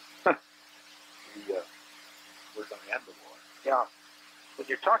because we're going to end the war. Yeah. When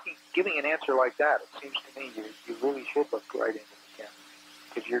you're giving an answer like that, it seems to me you really should look right into the camera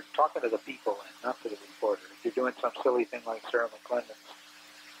because you're talking to the people and not to the reporter. If you're doing some silly thing like Sarah McClendon's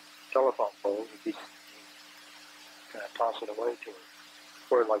telephone poll, kind of toss it away to her,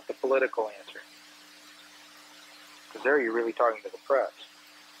 or like the political answer. Because there you're really talking to the press.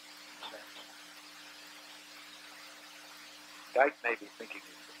 Dyke may be thinking of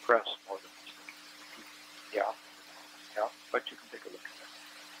the press more than he's thinking of the people. Yeah, yeah, but you can take a look at that.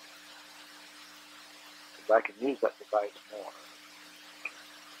 Because I can use that device more,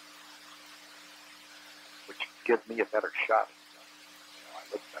 which gives me a better shot at it. You know, I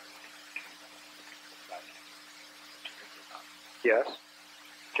look better. Yes,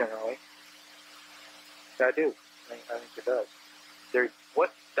 generally. I do. I think it does.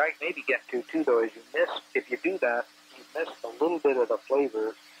 What Dyke may be getting to, too, though, is you miss, if you do that, you miss a little bit of the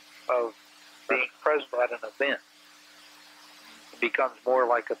flavor of being present at an event. It becomes more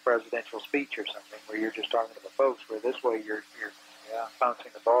like a presidential speech or something, where you're just talking to the folks, where this way you're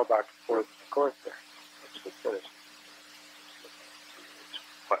bouncing the ball back and forth in the court there. That's good criticism.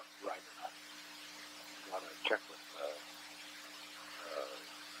 What, right or not. You want to check with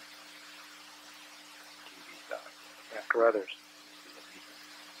TV after others.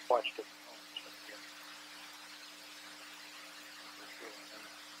 Watched it.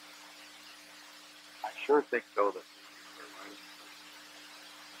 I sure think, though, that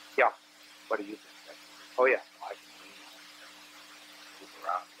yeah. What do you think? Oh, yeah. I can move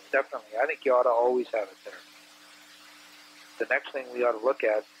around. Definitely. I think you ought to always have it there. The next thing we ought to look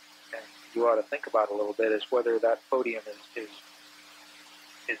at, and you ought to think about a little bit, is whether that podium is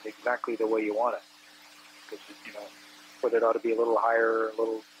exactly the way you want it. Because, you know, whether it ought to be a little higher, a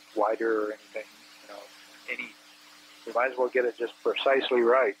little wider, or anything. You know, we might as well get it just precisely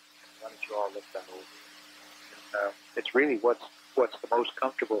right. Why don't you all look that over? It's really what's the most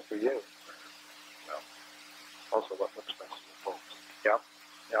comfortable for you. Well, also what looks best for the folks. Yeah,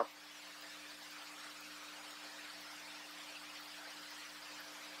 yeah.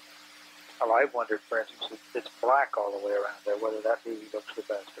 Well, I've wondered, for instance, if it's black all the way around there, whether that really looks the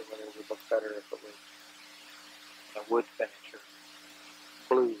best, or whether it would look better if it was a wood finish or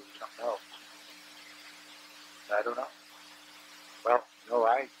blue or something else. I don't know. Well, no,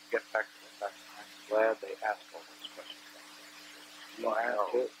 I get back to the fact that I'm glad they asked all those questions. Well, I know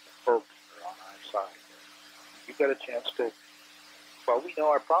the folks are on our side. You got a chance to, well, we know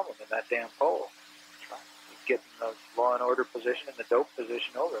our problem in that damn poll. Getting the law and order position and the dope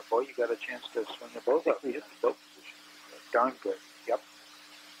position over. Boy, you got a chance to swing the both up. We hit the dope position. Darn good. Yep.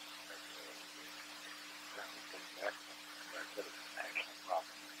 National problem.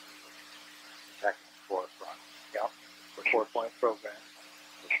 Attacking the forefront. Yep. The 4-point program.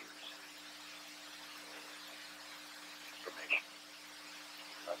 Pushers. Information.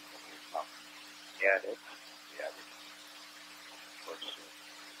 That's what we're talking. Yeah, it is. Yeah, it is. Of course.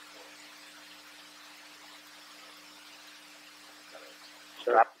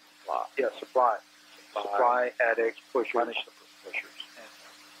 Supply. Yeah, supply. Supply, addicts, pushers. Punish the pushers. And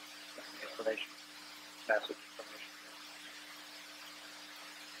information. Massive information.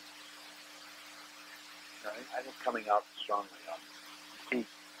 I think coming out strongly on the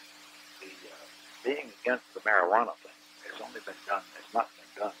being against the marijuana thing has only been done. It's not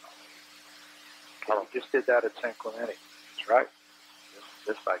been done. Well, we just did that at San Clemente. That's right.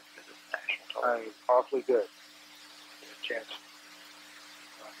 This like is national television. Awfully good. Get a chance.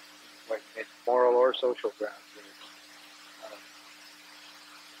 Like in moral or social grounds.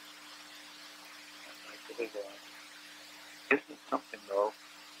 Isn't it something, though?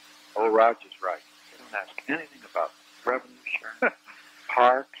 Old Roger's right. They don't ask anything about revenue sharing,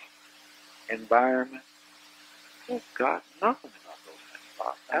 parks, environment. They've got nothing about those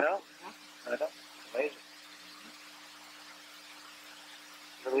things. I know. Amazing.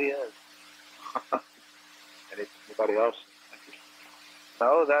 It really is. Anybody else?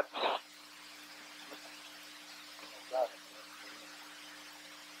 No, that's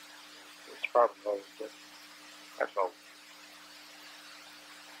it's probably always good. That's all.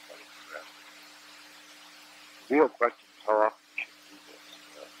 The real question is how often we should do this.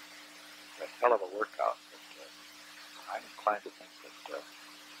 It's a hell of a workout, but I'm inclined to think that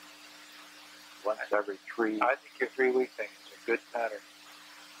once every 3... I think your 3-week thing is a good pattern. I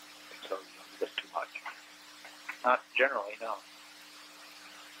think so. You don't get too much. Not generally, no.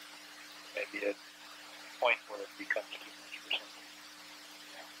 Maybe at a point where it becomes too much for something.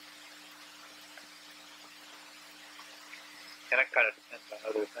 Yeah. And it kind of depends on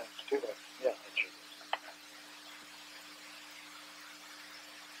other things, too. Yeah, it sure does.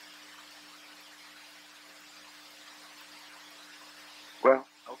 Well,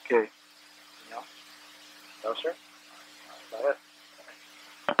 okay. Anything else? No, sir? That's about it.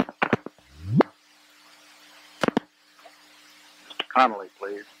 Mr. Connally,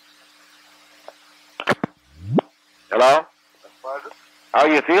 please. Hello? How are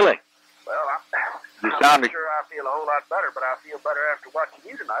you feeling? Well, You I'm sound not sure I feel a whole lot better, but I feel better after watching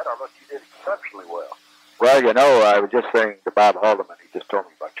you tonight. I thought you did exceptionally well. well. You know, I was just saying to Bob Haldeman. He just told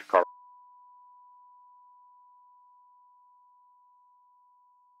me about your call.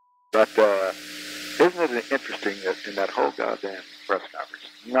 But isn't it interesting that in that whole goddamn press conference,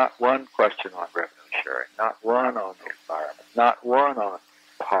 not one question on revenue sharing, not one on the environment, not one on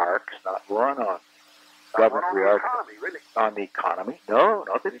parks, not one on government economy, really. on the economy. No,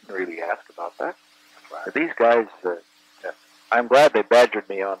 they didn't really ask about that. But these guys, I'm glad they badgered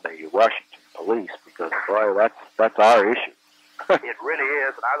me on the Washington police because, boy, that's our issue. It really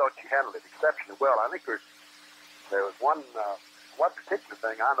is, and I thought you handled it exceptionally well. I think there was one particular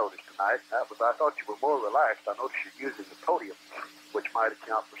thing I noticed tonight, and that was I thought you were more relaxed. I noticed you using the podium, which might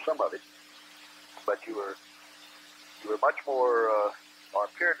account for some of it, but you were much more, or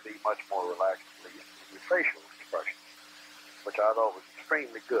appeared to be much more relaxed in your facial expressions, which I thought was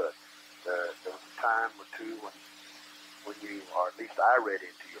extremely good. There was a time or two when you, or at least I read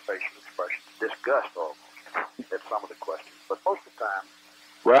into your facial expressions, disgust almost at some of the questions, but most of the time,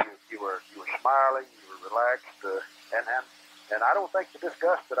 you were smiling, you were relaxed, and I don't think the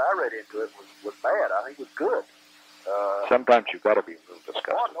disgust that I read into it was bad. I think it was good. Sometimes you've got to be a little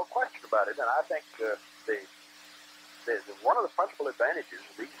disgusted. Oh, no question about it. And I think one of the principal advantages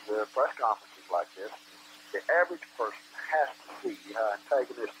of these press conferences like this, the average person has to see how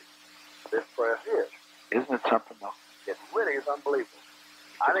antagonistic this press is. Isn't it something, though? It really is unbelievable.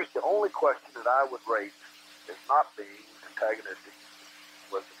 I think the only question that I would rate as not being antagonistic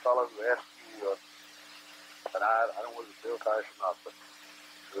was the fellow who asked you, and I don't know whether it's Bill Tice or not, but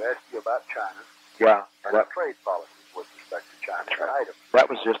who asked you about China and the trade policies with respect to China. Right. That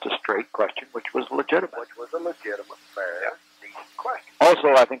was just a straight question, which was legitimate. Which was a legitimate, fair, decent question.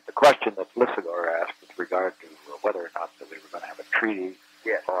 Also, I think the question that Pastore asked with regard to whether or not that we were going to have a treaty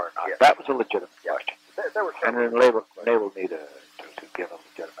or not, that was a legitimate question. There were and it enabled me to give a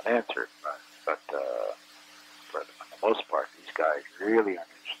legitimate answer. Right. But for the most part, these guys really aren't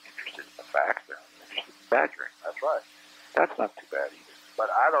interested in the facts. They're interested in badgering. That's right. That's not too bad either. But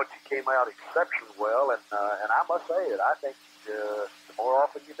I thought you came out exceptionally well, and I must say it. I think the more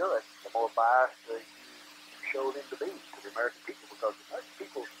often you do it, the more biased you show them to be to the American people, because the American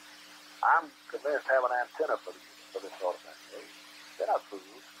people, I'm convinced, have an antenna for this sort of thing. They're not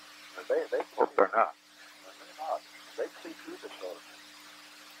fools. They hope they're not. They're not. They see through this sort of thing.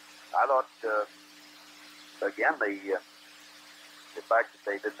 I thought, again, the fact that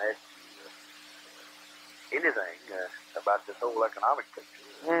they didn't ask you anything about this whole economic picture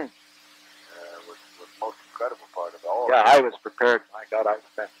was the most incredible part of it all. Yeah, I was prepared. My God, I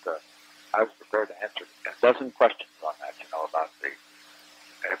was prepared to answer a dozen questions on that, about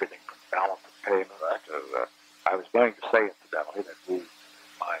everything from balance of payments to, I was going to say, incidentally, that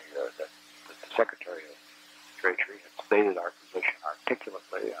that the Secretary of Treasury had stated our position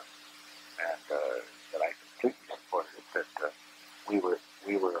articulately, and that I completely supported it, that we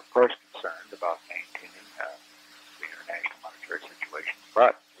were of course concerned about maintaining the international monetary situation,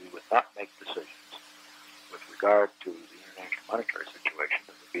 but we would not make decisions with regard to the international monetary situation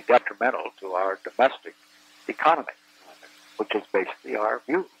that would be detrimental to our domestic economy, which is basically our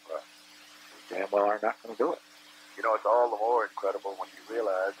view. We damn well are not going to do it. It's all the more incredible when you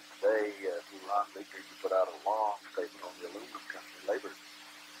realize that today, through Ron Baker, you put out a long statement on the aluminum company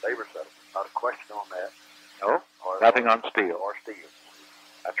labor settlement. Not a question on that. No, nothing on steel. Or steel.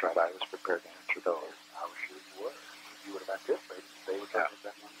 That's right. I was prepared to answer those. I was sure you would. You would have anticipated that they would have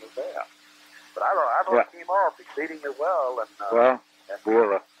been one of those there. But I thought it came off exceedingly well. And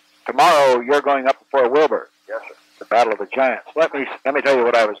tomorrow you're going up before Wilbur. Yes, sir. The Battle of the Giants. Let me tell you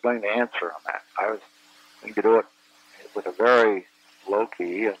what I was going to answer on that. I was going to do it with a very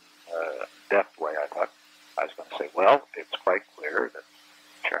low-key and deft way. I thought I was going to say, well, it's quite clear that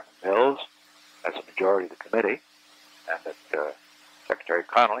Chairman Mills has a majority of the committee, and that Secretary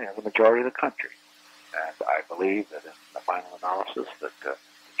Connally has a majority of the country. And I believe that in the final analysis that the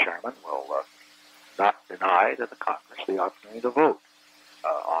chairman will not deny to the Congress the opportunity to vote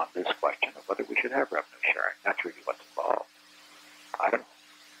on this question of whether we should have revenue sharing. That's really what's involved. I don't know.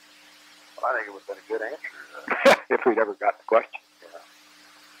 Well, I think it would have been a good answer. If we'd ever got the question. Yeah.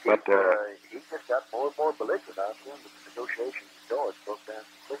 But he just got more and more belligerent. I assume that the negotiations with George broke down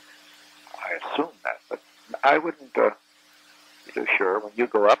completely. I assume that, but I wouldn't be too sure. When you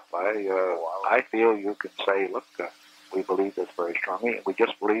go up, I feel you can say, look, we believe this very strongly, and we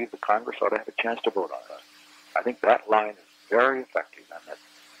just believe the Congress ought to have a chance to vote on it. I think that line is very effective, and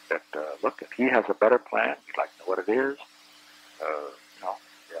that look, if he has a better plan, we'd like to know what it is.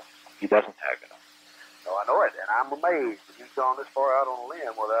 He doesn't have it. No, I know it, and I'm amazed that you've gone this far out on a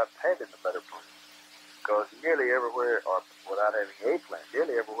limb without having the better plan. Because nearly everywhere, or without having a plan,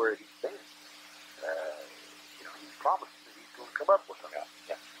 nearly everywhere he's been, he's promised that he's going to come up with something.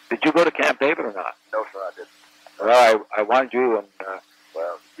 Yeah. Did you go to Camp David or not? No, sir, I didn't. Well, I wanted you and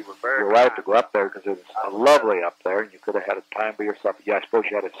you were very your wife to go up there because it was lovely up there, and you could have had a time by yourself. Yeah, I suppose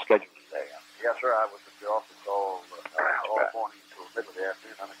you had a schedule today. Yes, sir. I was at the office all morning until the middle of the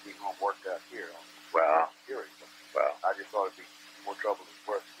afternoon. I came home worked out here on security. Well, I just thought it'd be more trouble than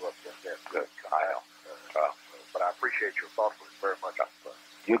worth to go up there. Good. But I appreciate your thoughtfulness very much.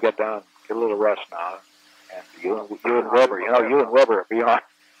 You get down, get a little rest now, and you and Weber. You and Weber are beyond.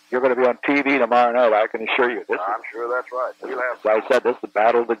 You're going to be on TV tomorrow night. I can assure you. I'm sure that's right. We'll have. As I said, this is the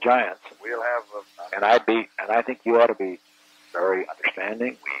battle of the giants. We'll have. And I think you ought to be very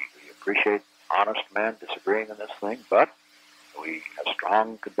understanding. We appreciate honest men disagreeing on this thing, but we have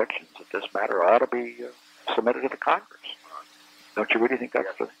strong convictions that this matter ought to be submitted to the Congress. Don't you really think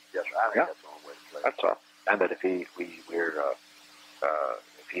that's yes, yes, sir. I think that's the only way to play. That's all. And that if he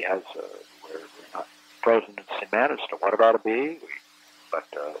has, we're not frozen in cement as to what it ought to be. But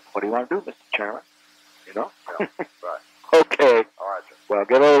what do you want to do, Mr. Chairman? You know? Yeah, right. Okay. All right, sir. Well,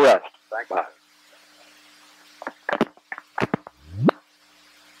 get a little rest. Thank you. Bye.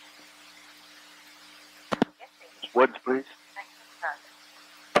 Woods, please.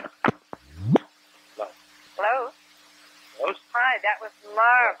 Hello? Hello? Hi, that was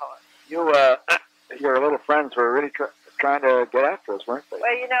marvelous. Your little friends were really trying to get after us, weren't they?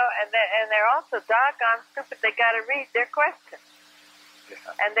 Well, and they're also doggone stupid. They got to read their questions. Yeah.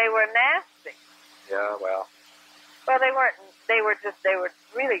 And they were nasty. Yeah, well. Well, they weren't. They were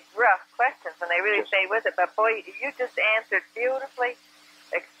really rough questions, and they really stayed with it. But boy, you just answered beautifully.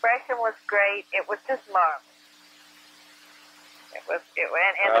 The expression was great. It was just marvelous. Well,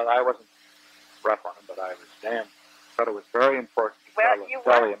 I wasn't rough on them, but I thought it was very important to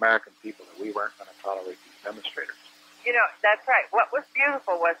tell the American people that we weren't going to tolerate these demonstrators. You know, that's right. What was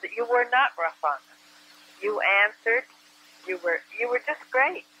beautiful was that you were not rough on them. You answered. You were just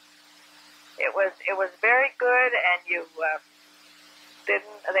great. It was very good, and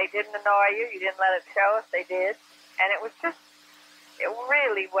they didn't annoy you. You didn't let it show us. They did, and it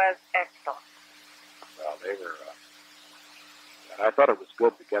really was excellent. Well, they were. I thought it was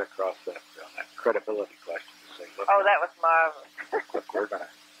good to get across that credibility question to say, look. Oh, that was marvelous. Look, we're gonna.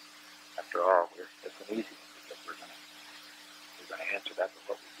 After all, it's an easy one because we're gonna answer that with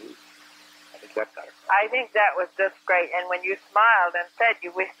what we do. I think that got across. I think that was just great. And when you smiled and said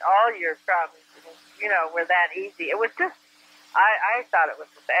you wished all your problems, were that easy, it was just. I thought it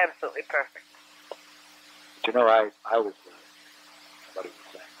was just absolutely perfect. But I was. Somebody was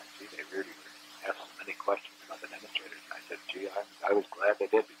saying, gee, they really asked so many questions about the demonstrators. And I said, gee, I was glad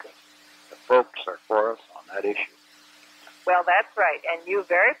they did because the folks are for us on that issue. Well, that's right. And you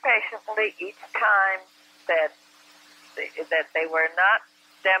very patiently each time said that they were not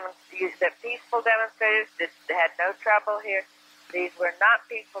that peaceful demonstrators had no trouble here. These were not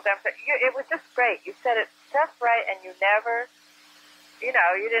peaceful demonstrators. It was just great. You said it just right, and you never, you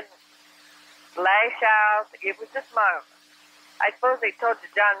didn't lash out. It was just marvelous. I suppose they told you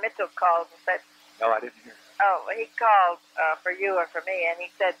John Mitchell called and said. No, I didn't hear that. Oh, he called for you or for me, and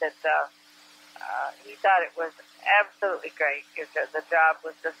he said that he thought it was absolutely great. The job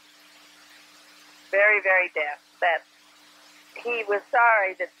was just very, very deft. That he was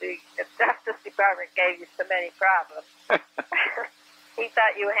sorry that the Justice Department gave you so many problems. He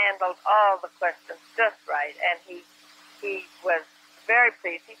thought you handled all the questions just right, and he was very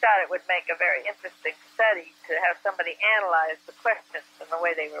pleased. He thought it would make a very interesting study to have somebody analyze the questions and the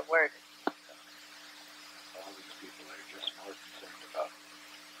way they were worded. All these people are just more concerned about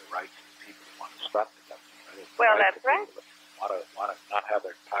the rights of the people who want to stop the government. Well, that's right. Want to not have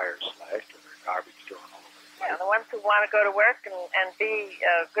their tires slashed or their garbage thrown all over the place. Yeah, the ones who want to go to work and be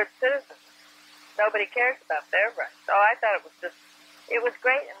good citizens. Nobody cares about their rights. So I thought it was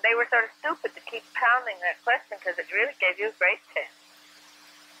great, and they were sort of stupid to keep pounding that question because it really gave you a great chance.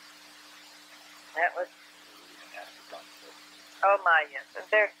 That was. Oh my, yes. And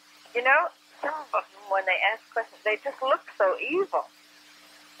they're, some of them when they ask questions, they just look so evil.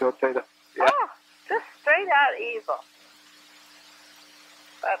 Don't say that. Yeah. Oh, just straight out evil.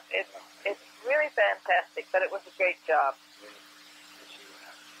 But it's really fantastic. But it was a great job.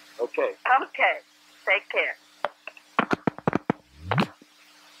 Okay. Okay. Take care.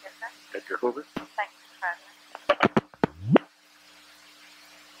 Yes, sir. Edgar Hoover. Thank you, President.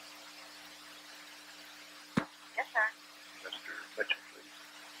 Yes, sir. Mr. Mitchell, please.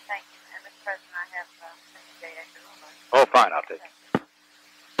 Thank you. And Mr. President, I have Mr. J. Edgar Hoover. Oh, fine. I'll take it.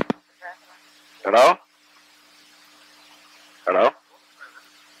 Mr. President. Hello?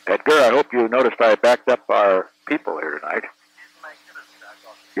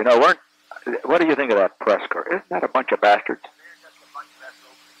 You know, what do you think of that press corps? Isn't that a bunch of bastards?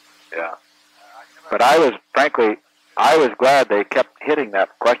 Yeah. But frankly, I was glad they kept hitting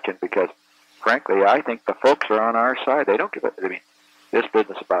that question because, frankly, I think the folks are on our side. They don't give it. I mean, this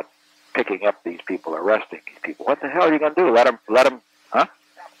business about picking up these people, arresting these people. What the hell are you going to do? Let them, huh?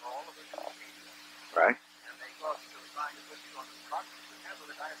 Right.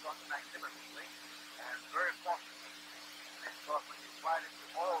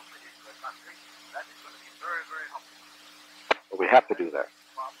 Well, we have to do that.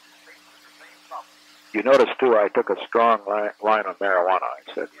 You notice, too, I took a strong line on marijuana.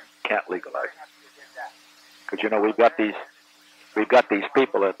 I said, can't legalize it. Because, you know, we've got these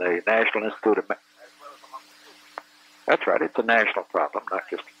people in the National Institute of... That's right. It's a national problem, not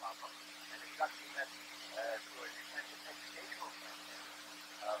just...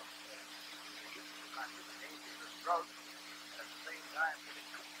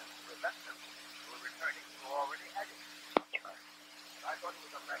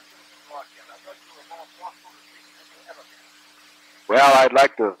 Well, I'd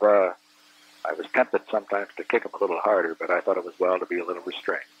like to have... I was tempted sometimes to kick him a little harder, but I thought it was well to be a little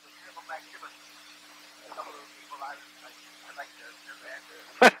restrained.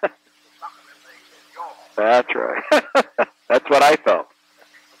 That's right. That's what I felt.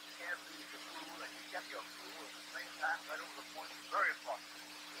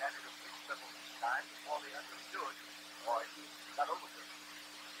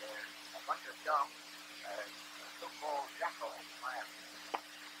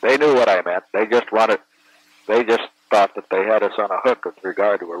 They knew what I meant. They just thought that they had us on a hook with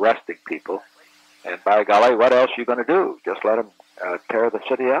regard to arresting people. And by golly, what else are you going to do? Just let them tear the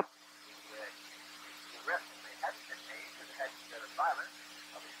city up?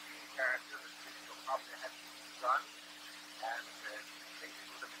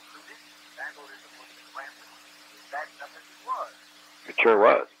 It sure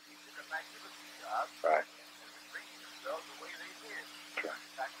was. Right.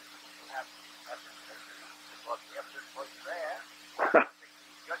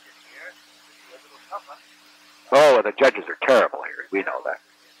 Oh, the judges are terrible here. We know that.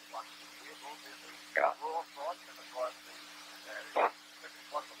 Yeah.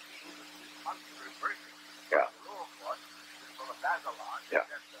 Yeah. Yeah.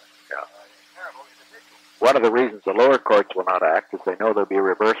 Yeah. One of the reasons the lower courts will not act is they know they'll be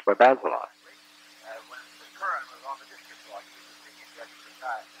reversed by Bazelon.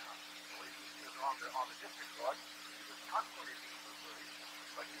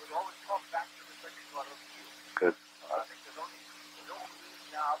 Good.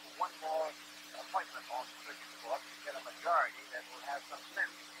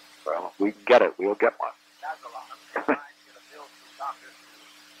 Well, if we can get it, we'll get one.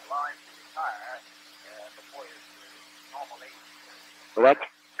 Well, that's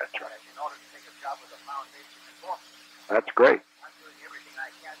right. That's great.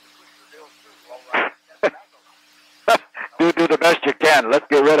 Do the best you can. Let's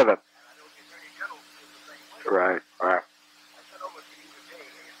get rid of him. Right, right.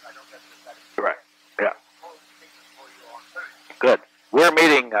 Right, yeah. Good. We're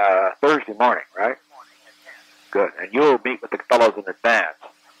meeting Thursday morning, right? Good. And you'll meet with the fellows in advance.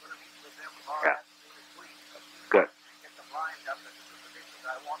 Yeah. Good.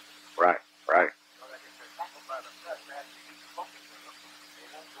 Right, right.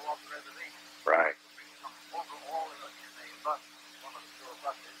 Right.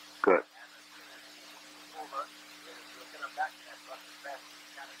 Good.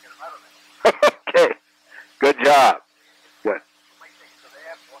 Okay. Good job. Good.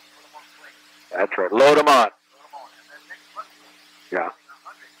 That's right. Load them on. Yeah.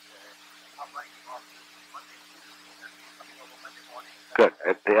 Good.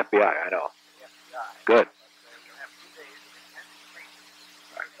 At the FBI, I know. Good.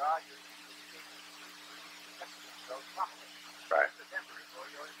 Right.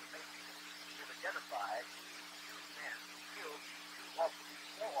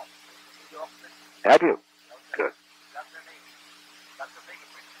 Have you? Good.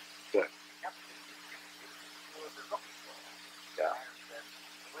 Good. Yeah.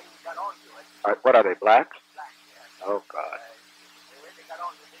 All right, what are they, blacks? Oh, God.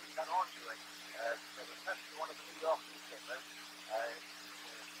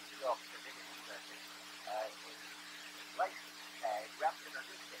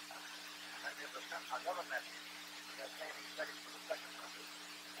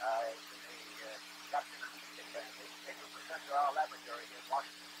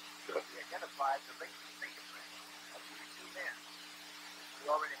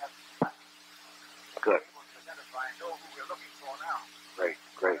 already have the plan. Good. We're able to identify and know who we're looking for now. Great,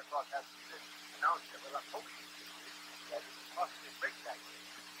 great. I thought that was it. Announced it, but I'm hoping that we can possibly break that date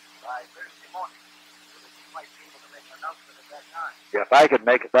by Thursday morning, so that we might be able to make an announcement at that time. Yeah, if I could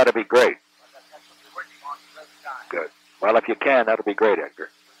make it, that'd be great. But that's what we're working on at the present time. Good. Well, if you can, that'll be great,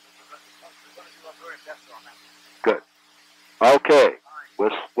 Edgar. We're going to do our very best on that. Good. Okay.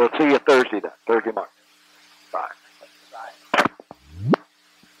 We'll see you Thursday then. Thursday morning. Bye.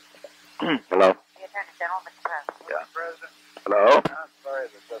 Hello. The Attorney General, Mr. President. Yeah. President, Hello. I'm sorry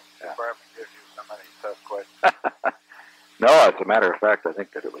that this department gives you so many tough questions. No, as a matter of fact, I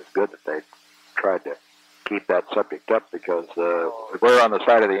think that it was good that they tried to keep that subject up because we're on the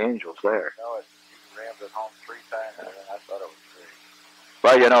side of the angels there. You know, you rammed it home 3 times, and I thought it was great.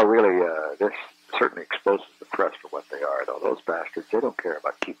 Well, you know, really, this certainly exposes the press for what they are, though. Those bastards, they don't care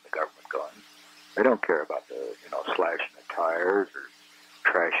about keeping the government going. They don't care about slashing the tires or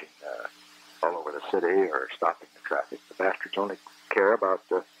trashing all over the city or stopping the traffic. The bastards only care about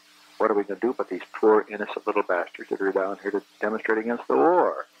what are we going to do about these poor, innocent little bastards that are down here to demonstrate against the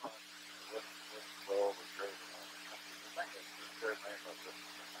war.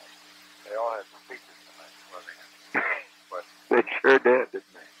 They all had speeches tonight, but They sure did,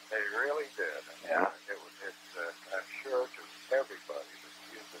 didn't they? they really did. And Yeah. I'm sure to everybody that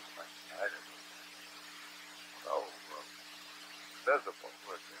viewed this thing tonight, it was so visible.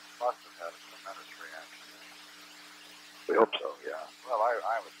 It must have had a tremendous reaction. We hope so, yeah. Well,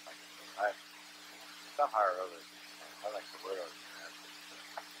 I was thinking that somehow or other, I think the word I was going to ask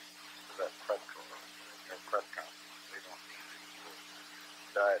is that press conference, they don't need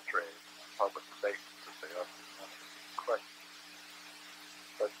these diatribes and public statements that they often want to question.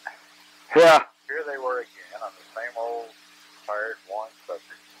 But Yeah. here they were again on the same old tired, worn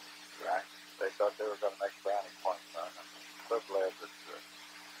subject. Right? They thought they were going to make brownie points on it. I'm so glad that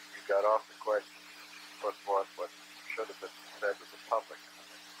you got off the question, put forth what should have been said to the public, and I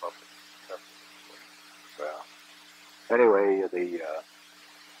think the public accepted it. Well, anyway,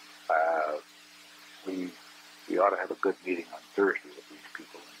 we ought to have a good meeting on Thursday with these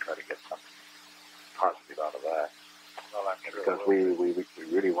people and try to get something positive out of that. Well, I'm sure Because we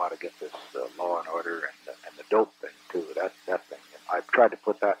really want to get this law and order and the dope thing too. That thing. And I've tried to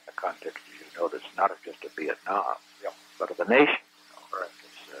put that in the context, as you notice, not of just of Vietnam, but of the nation.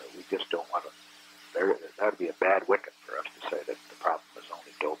 We just don't want to. That would be a bad wicket for us to say that the problem is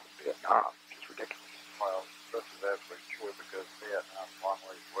only dope in Vietnam, which is ridiculous. Well, this is absolutely true because Vietnam's a long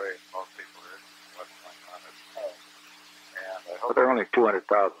ways away. Most people are what's going on at home. And I hope But there are only 200,000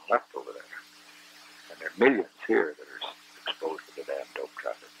 left over there, and there are millions here that are exposed to the damn dope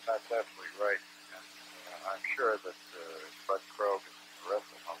traffic. that's absolutely right. And I'm sure that Bud Krogh and the rest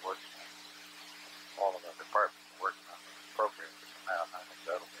of them are working on all of our departments are working on the programs that come out, and I think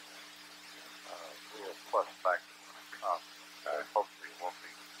that'll be a real plus factor when it comes. Hopefully it won't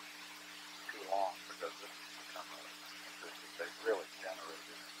be too long because this has become they've really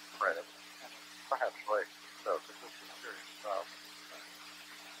generated incredible, and perhaps right. So this is a serious problem.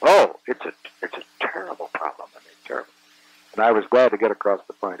 Oh, it's a terrible problem. I mean, terrible. And I was glad to get across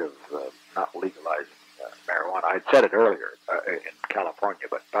the point of not legalizing marijuana. I'd said it earlier in California,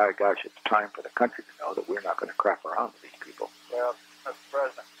 but by gosh, it's time for the country to know that we're not going to crap around with these people. Well, Mr.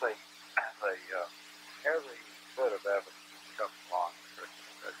 President, every bit of evidence comes along, there's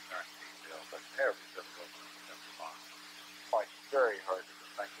not detail, but every bit of evidence comes along. It's very hard to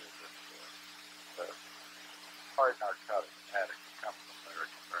think that hard narcotic addicts come from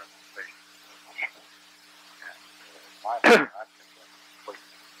American fermentation. And my opinion, I think that's completely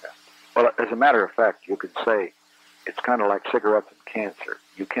Well, as a matter of fact, you could say it's kind of like cigarettes and cancer.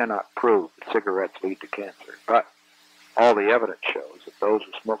 You cannot prove that cigarettes lead to cancer, but all the evidence shows that those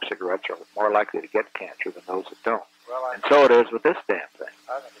who smoke cigarettes are more likely to get cancer than those that don't. Well, And so it is with this damn thing.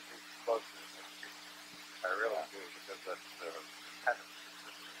 I think it's even closer than this. I really do, because that's tendency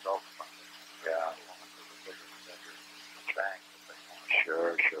that results from it. Yeah.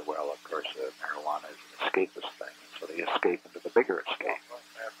 Sure. Well, of course, marijuana is an escapist thing, so they escape into the bigger escape. Well,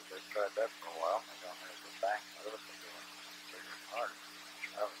 after they've tried that for a while, they don't have the bang out of it, they're doing bigger and harder.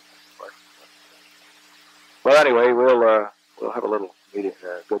 Well, anyway, we'll have a little meeting,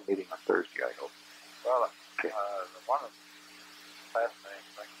 good meeting on Thursday, I hope. Well, Okay. one of the fascinating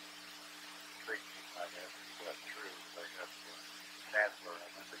things intriguing, I guess, is that true. They have the chancellor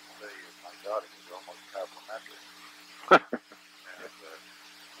in the big city of my daughter is almost complimentary.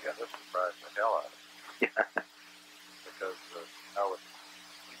 And this surprised the hell out of me. Yeah. Because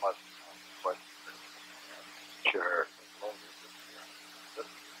he must know what Sure. this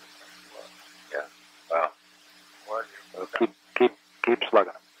is the thing. Yeah. Well, Well, keep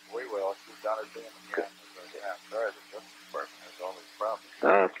slugging them.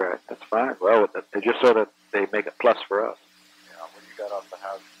 just so that they make a plus for us. Yeah, when you got off the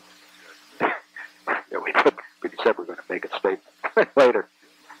house, it was good. Yeah, we said we're going to make a statement later.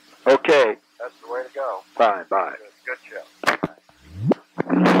 Okay. That's the way to go. Fine, bye. Good show.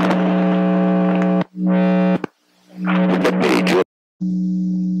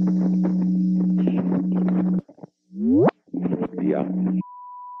 Yeah.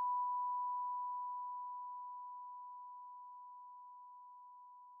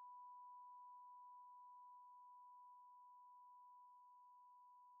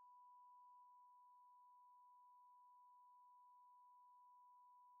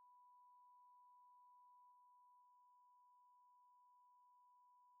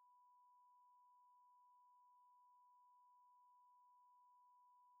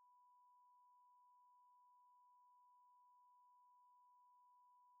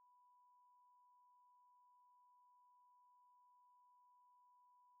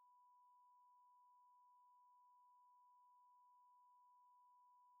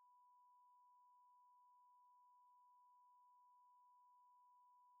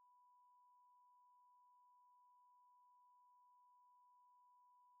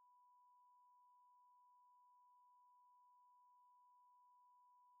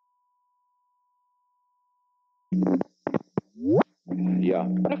 Yeah.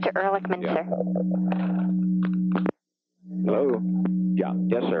 Mr. Erhlichman, Yeah. sir. Hello? Yeah.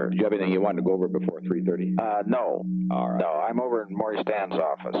 Yes, sir. Do you have anything you wanted to go over before 3:30? No. All right. No, I'm over in Maury Stan's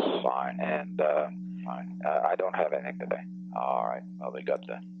office. Fine. And, Fine. I don't have anything today. All right. Well,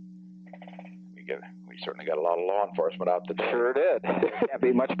 we certainly got a lot of law enforcement out today. Sure did. Can't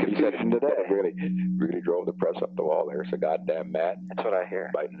be much confusion today. Really drove the press up the wall there. So goddamn mad. That's what I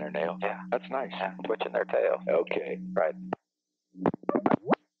hear. Biting their nails. Yeah. That's nice. Yeah, twitching their tail. Okay. Right.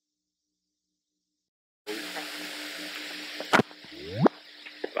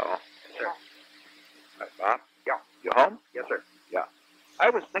 Hello? Sir. Hi, Bob? Yeah. You home? Yes, sir. Yeah. I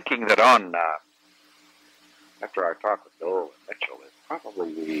was thinking that after our talk with Dole and Mitchell, that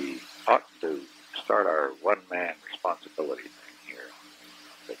probably we ought to start our one-man responsibility thing here.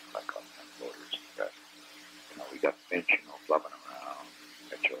 Things like on voters. We got Finch, flubbing around.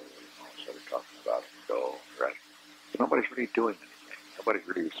 Mitchell, sort of talking about it. Dole, right? Nobody's really doing anything. Nobody's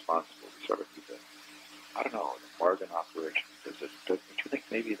really responsible. We sort of need to, I don't know, the bargain operation. Don't you think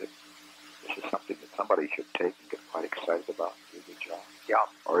maybe that this is something that somebody should take and get quite excited about and do a good job? Yeah.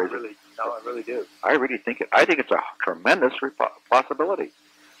 Or is I really do. I think it's a tremendous possibility.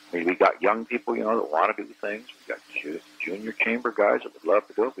 I mean, we got young people, that want to do things. We got junior chamber guys that would love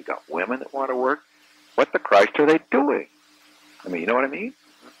to do it. We got women that want to work. What the Christ are they doing? I mean, you know what I mean?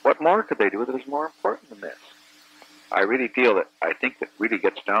 What more could they do that is more important than this? I think that really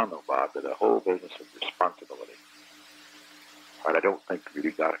gets down, though, Bob, to the whole business of responsibility. But I don't think we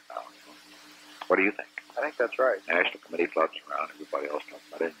really got it now. What do you think? I think that's right. National Committee floats around, everybody else talks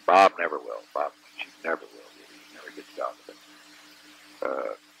about it. Bob never will. She never will. He never gets down to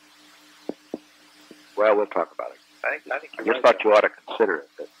it. Well, we'll talk about it. I just thought you ought to consider it.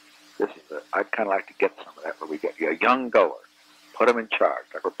 That this is I'd kind of like to get some of that where we get a young goer, put him in charge,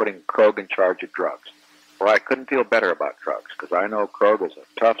 like we're putting Krogh in charge of drugs. Well, I couldn't feel better about drugs because I know Krogh is a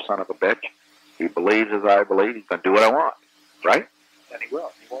tough son of a bitch. He believes as I believe. He's going to do what I want, right? And he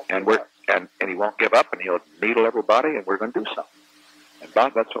will. He won't. And he won't give up, and he'll needle everybody, and we're going to do something. And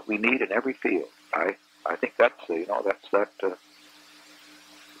Bob, that's what we need in every field. I think that's that's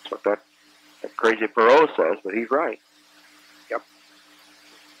what that crazy Perot says, but he's right. Yep.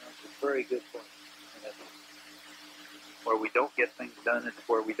 That's a very good point. And it's where we don't get things done, it's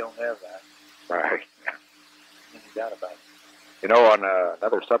where we don't have that. Right. Any doubt about it. On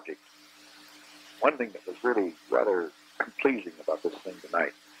another subject, one thing that was really rather pleasing about this thing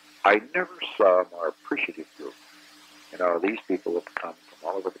tonight, I never saw a more appreciative group. These people have come from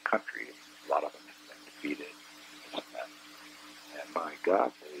all over the country. A lot of them have been defeated. And my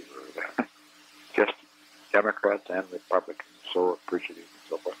God, they were just Democrats and Republicans so appreciative and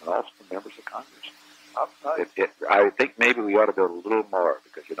so forth, and also the members of Congress. I think maybe we ought to do a little more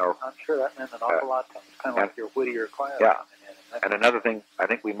because, I'm sure that meant an awful lot to them. It's kind of like your Whittier choir. Yeah. And another thing, I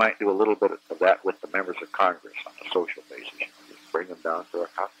think we might do a little bit of that with the members of Congress on a social basis. Just bring them down for a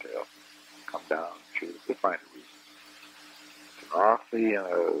cocktail, come down, choose. We'll find a reason. It's an awfully,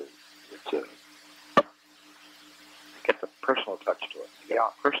 gets a personal touch to it. You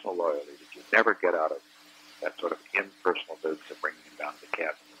get personal loyalty that you never get out of that sort of impersonal business of bringing them down to the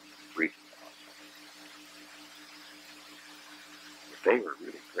cabinet and briefing them on something. But they were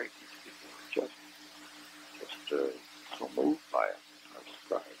really great. These people were just so moved by it. I was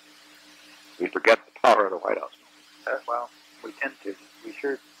surprised. We forget the power of the White House. Well, we tend to. We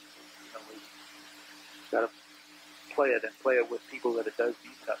sure, play it with people that it does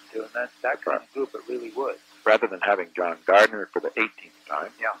mean something to, and that kind of group it really would. Rather than having John Gardner for the 18th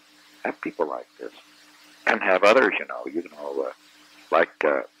time, have people like this, and have others,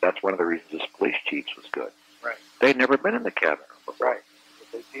 that's one of the reasons this police chiefs was good. Right. They'd never been in the cabinet before. Right.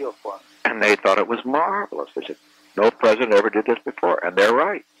 But they feel for them. And they thought it was marvelous. They said, no president ever did this before, and they're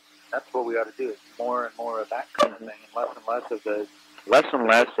right. That's what we ought to do, is more and more of that kind of thing, and less of the... Less and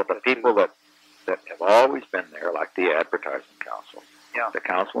less of the people that have always been there, like the Advertising Council, the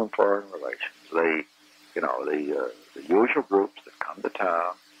Council on Foreign Relations, the usual groups that come to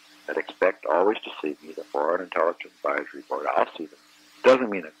town that expect always to see me, the Foreign Intelligence Advisory Board. I'll see them. Doesn't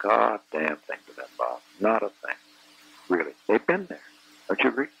mean a goddamn thing to them, Bob. Not a thing. Really. They've been there. Don't you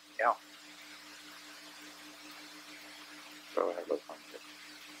agree? Yeah. So I have a fun tip.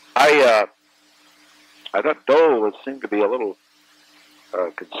 I thought Dole seemed to be a little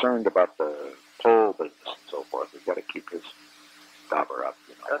concerned about the poll business and so forth. We've got to keep his dauber up,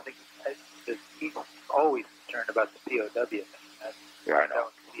 I don't think he's always concerned about the POW thing. I know.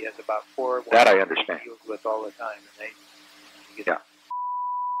 He has about 4 that I understand. He deals with all the time, and they yeah.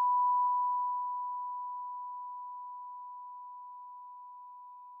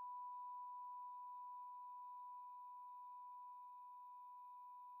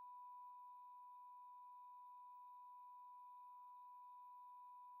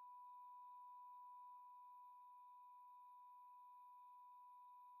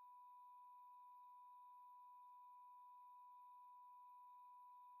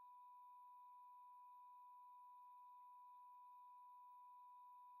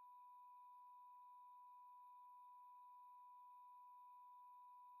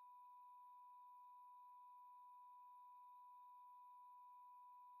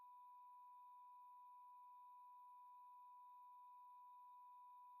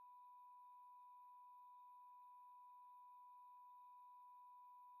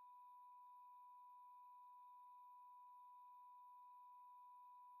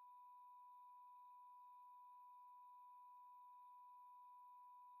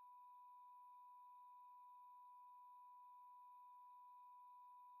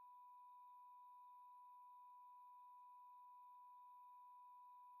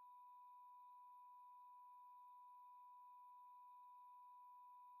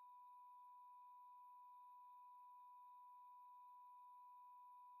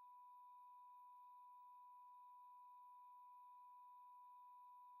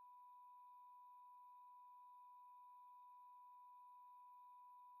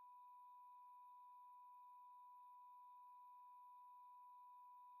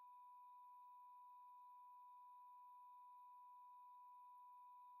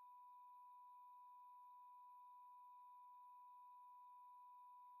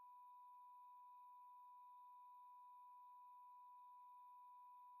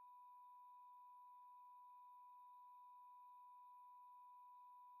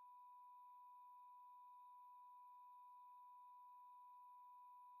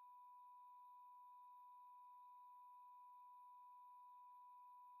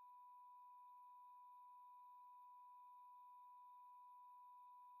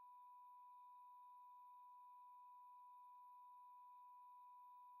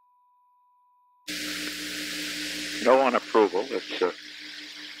 No on approval. It's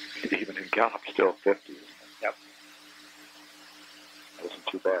even in Gallup still 50, isn't it? Yep. That isn't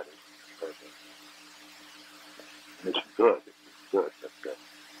too bad. It's good. It's good. But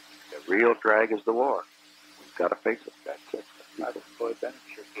the real drag is the war. We've got to face it. That's it. I think Boyd Bennett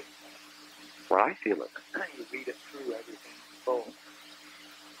sure gets well, I feel it. You read it through everything full.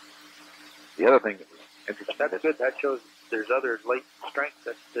 The other thing that was interesting. But that's good. That shows there's other latent strength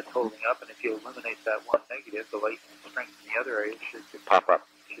that's holding up, and if you eliminate that one negative, the latent strength in the other area should pop up.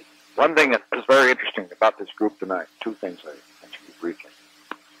 One thing that was very interesting about this group tonight, 2 things I mentioned briefly.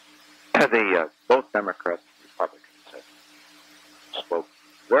 Both Democrats and Republicans spoke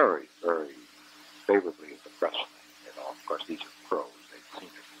very, very favorably of the press. Of course, these are pros. They've seen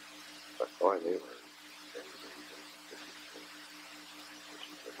it. But boy, this is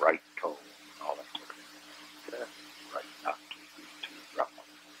the right tone and all that sort of thing. Right, not to be too rough on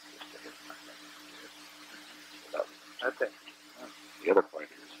it. Just to hit my neck. So that's it. The other point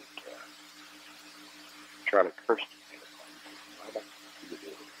is that Charlie Kirsten made a point. I'd like to be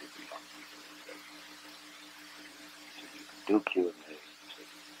able to do young people. So you can do Q&A.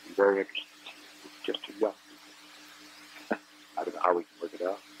 Be very interesting. Just too young people. I don't know how we can work it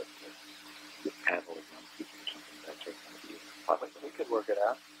out, but the panel of young people or something, that's going to be probably. We could work it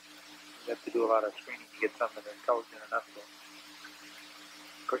out. You have to do a lot of screening to get some that are intelligent enough to.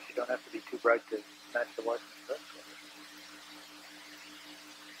 Of course, you don't have to be too bright to match the Washington Post.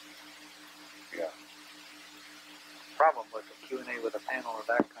 problem with a Q&A with a panel of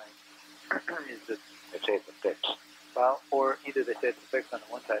that kind is that They say it's a fix. well, or either they say it's a fix on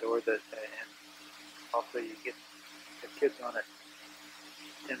the one side, or that, and also you get the kids on it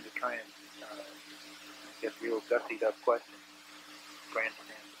tend to try and get real gussied up questions,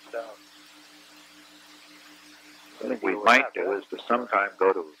 grandstand stuff. I think we might do is to sometime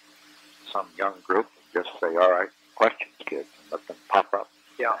go to some young group and just say, all right, questions, kids, and let them pop up.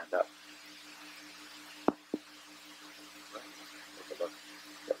 Yeah. And take a look.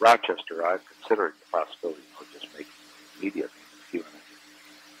 At Rochester, I'm considering the possibility of just making media Q&A,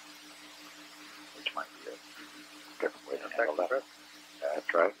 which might be a different way to handle that.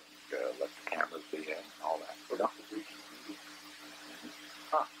 That's right. Let the cameras be in and all that. You know?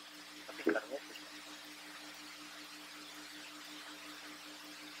 Huh. That'd be kind of interesting.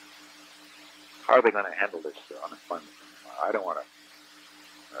 How are they going to handle this unemployment? I don't want to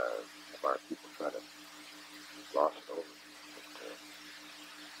have our people try to gloss it over. But,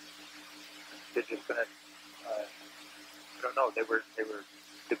 They're just going to, I don't know, they were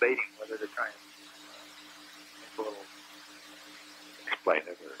debating whether to try and make a little explain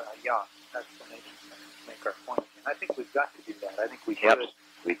it. Or, explanation and make our point. And I think we've got to do that. I think we yep, should.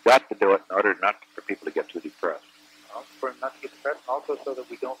 we've got to do it in order not for people to get too depressed. For not to get depressed, also so that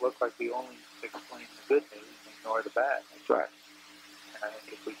we don't look like we only explain the good news and ignore the bad. That's right. And I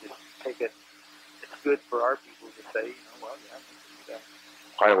think if we just take it, it's good for our people to say, you know, well, yeah, that's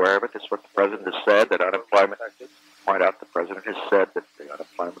Quite aware of it. That's what the president has said, that unemployment, point out the president has said that the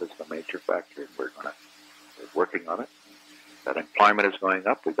unemployment is the major factor, and we're working on it. That employment is going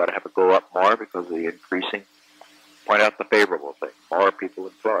up. We've got to have it go up more because of the increasing, point out the favorable thing, more people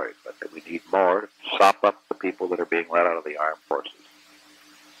employed, but that we need more to sop up the people that are being let out of the armed forces.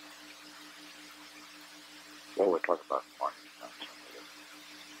 Well, we'll talk about more.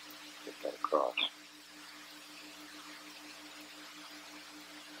 Get that across.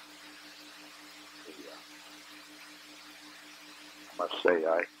 I must say,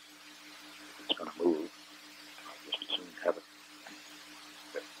 if it's going to move, I'll just as soon have it.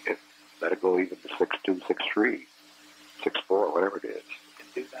 Let it go even to 6.2, 6.3, 6.4, whatever it is. You can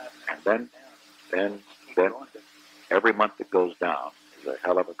do that. And then every month that goes down is a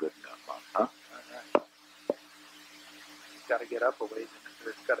hell of a good month, huh? Right. It's got to get up a ways, or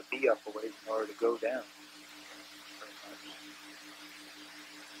it's got to be up a ways in order to go down.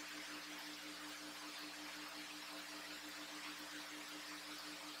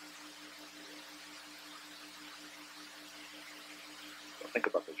 So think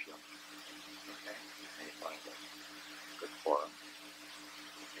about this, young. Okay? And you find a good forum.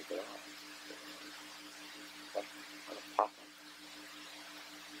 Take it on. Let it pop up.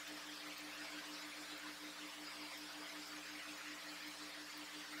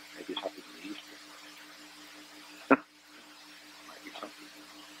 Maybe something in the East. Might be something.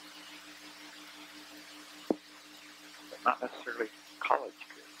 But not necessarily college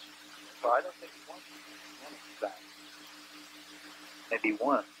kids. Well, I don't think one of that. Maybe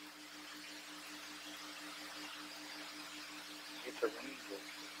one. It's a range of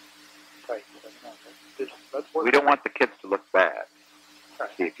types. I don't know. Let's work. We don't want the kids to look bad. Right.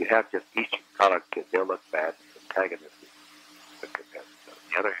 See, if you have just each college kid, they'll look bad and antagonistic. But on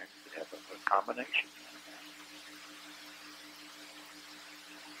the other hand, you have a combination.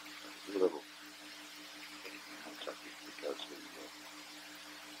 A little subject because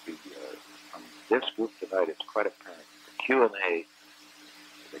this group tonight, it's quite apparent. The Q&A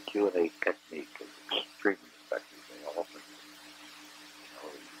technique is extremely effective. They all think,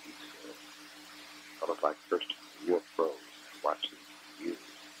 these fellows like Thurston, real pros, watch these reviews.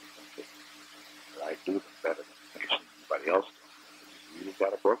 But I do them better than anybody else does. You really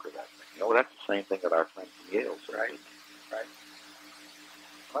got to broker that thing. That's the same thing that our friend from Yale said. Right.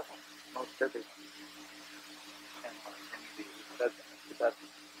 Most everyone. And says that.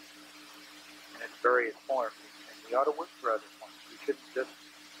 In its various forms. And we ought to work for other forms. We shouldn't just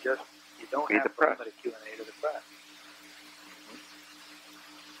you don't Be have the to press. limit a Q&A to the press.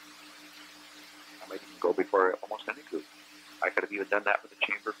 I mean, you can go before almost any group. I could have even done that with the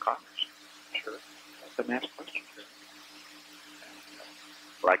Chamber of Commerce. Sure. Let them ask questions.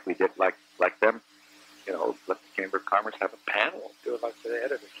 Like we did, like them, let the Chamber of Commerce have a panel. Do it like the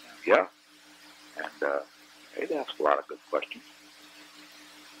editor can. Yeah. And they'd ask a lot of good questions.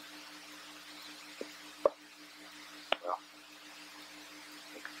 Well,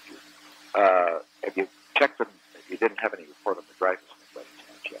 have you checked them? You didn't have any report on the Dreyfus thing,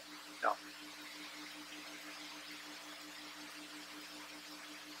 yet? No.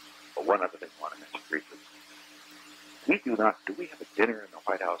 But one other thing I want to mention briefly. Do we have a dinner in the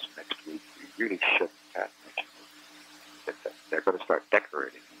White House next week? We really shouldn't, Pat, mention it. they're going to start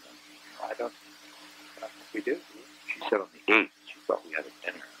decorating them. I don't think we do. She said on the 8th, she thought we had a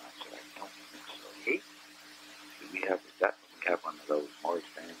dinner, and I said, I don't think so. 8th? Do we have one of those more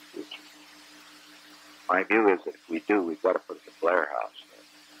advanced groups? My view is that if we do, we've got to put it at the Blair House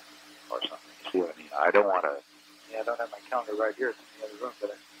or something. You see what I mean? I don't want to. Yeah, I don't have my calendar right here. It's in the other room,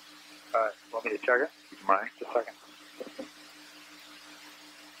 but want me to check it? Would you mind? Just a second.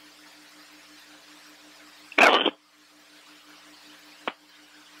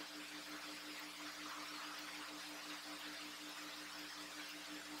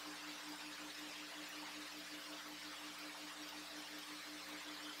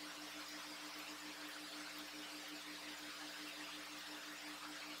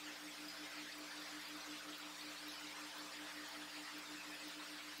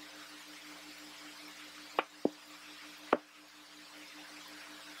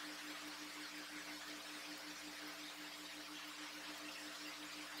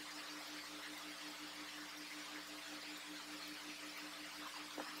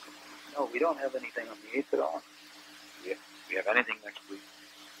 No, we don't have anything on the 8th at all. We have anything next week?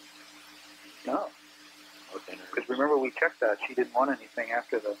 No. No dinner. Because remember, we checked that. She didn't want anything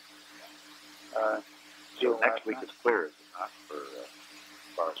after the... So next week is clear, is it not, for as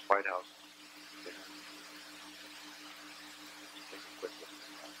far as White House dinner? Let's take a quick look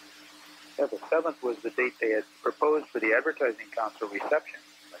at that. Yeah, the 7th was the date they had proposed for the Advertising Council reception.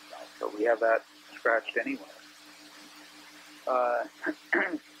 So we have that scratched anyway.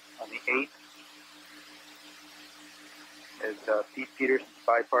 On the 8th is Pete Peterson's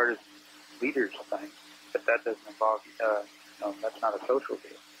bipartisan leaders thing, but that doesn't involve, no, that's not a social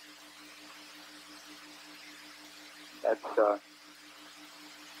deal. That's the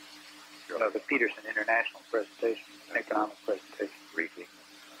Peterson International presentation, economic presentation. Briefing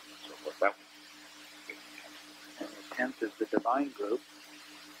and so forth. That one. And the 10th is the Divine Group.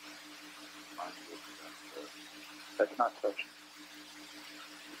 That's not social.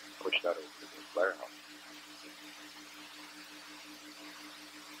 Push that over to the Blair House.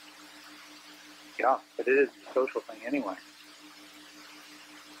 Yeah, but it is a social thing anyway.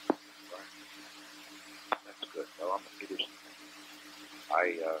 Right. That's good. Well, on the Peterson thing, I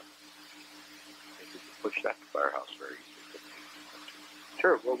think we can push that to Blair House very easily.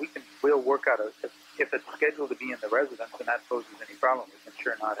 Sure. Well, we'll work out if it's scheduled to be in the residence and that poses any problem, we can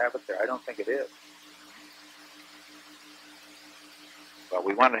sure not have it there. I don't think it is. Well,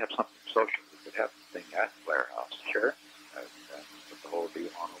 we want to have something social. We could have the thing at Blair House. Sure. And put the whole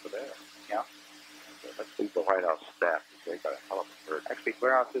deal on over there. Yeah. And, let's leave the White House staff, because they got a hell of a burden. Actually,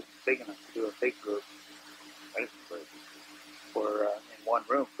 Blair House isn't big enough to do a big group That isn't very big. for in one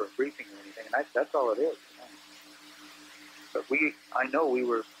room for a briefing or anything, and that's all it is. But I know we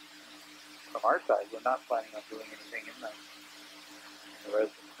were, from our side, we're not planning on doing anything in the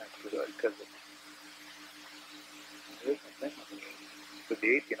residence next to it, because there is no thing on the 8th. But the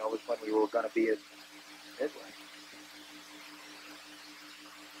 8th, was when we were going to be at Midway.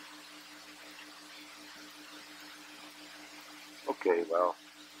 Okay, well,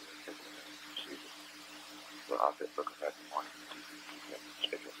 I'll have to look at that in the morning.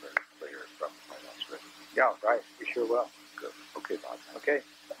 Schedule very clear from the White House ready. Yeah, right. We sure will. Good. Okay, Bob. Okay.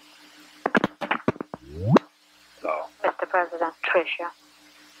 So. Mr. President, Tricia.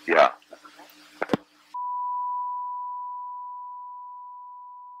 Yeah.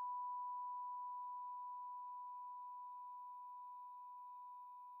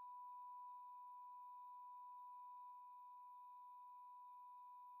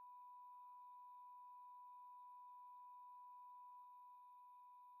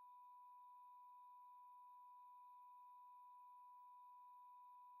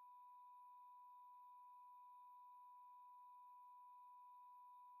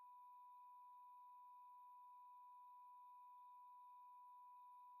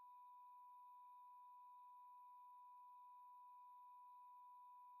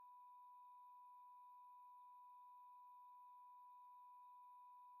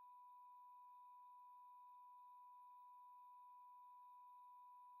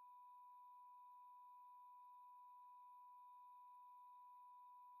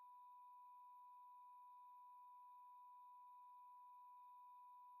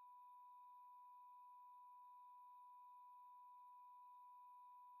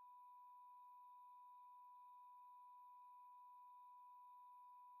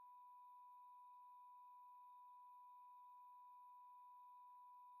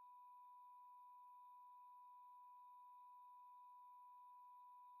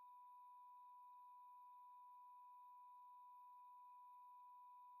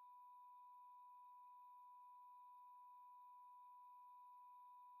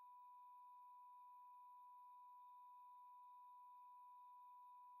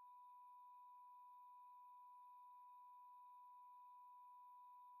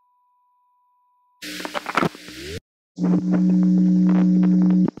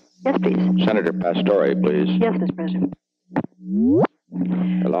 Yes, please. Senator Pastore, please. Yes, Mr. President.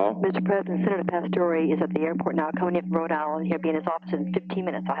 Hello? Mr. President, Senator Pastore is at the airport now, coming in from Rhode Island. He'll be in his office in 15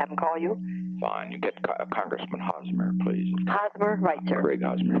 minutes. I'll have him call you. Fine. You get Congressman Hosmer, please. Hosmer? Right, sir. Craig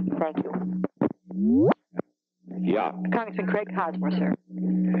Hosmer. Thank you. Yeah. Congressman Craig Hosmer, sir.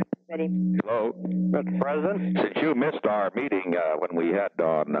 Ready? Hello, Mr. President. Since you missed our meeting when we had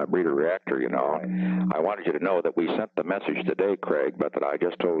on breeder reactor, you know, I wanted you to know that we sent the message today, Craig, but that I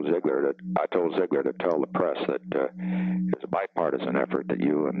just told Ziegler to tell the press that it's a bipartisan effort that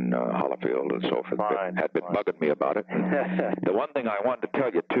you and Hollifield and so forth had been bugging me about it. The one thing I wanted to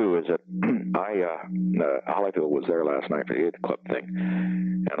tell you too is that Hollifield was there last night for the 8th Club thing,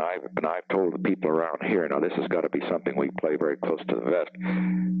 and I've told the people around here, now this has got to be something we play very close to the vest,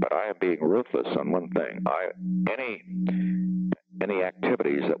 but I am being ruthless on one thing. Any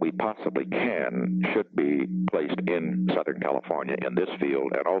activities that we possibly can should be placed in Southern California, in this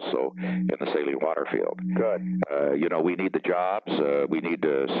field, and also in the saline water field. Good. You know, we need the jobs. We need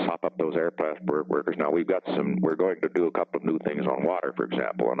to sop up those aircraft workers. Now, we're going to do a couple of new things on water, for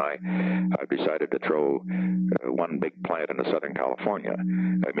example, and I've decided to throw one big plant into Southern California.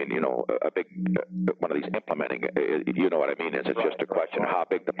 I mean, you know, a big one of these implementing. You know what I mean? It's just a question of how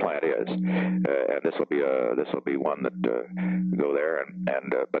big the plant is, and this will be one that goes there,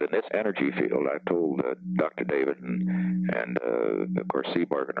 but in this energy field, I told Dr. David and of course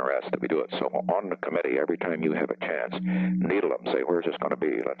Seaborg and the rest that we do it. So on the committee, every time you have a chance, needle them, say where's this going to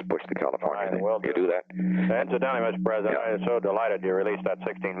be? Let's push the California thing. You do that? Incidentally, Mr. President, I am so delighted you released that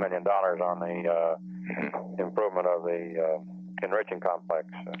 $16 million on the improvement of the enriching complex.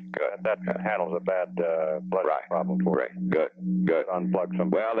 Good. That handles a bad blood problem for Right. Good. Unplug some.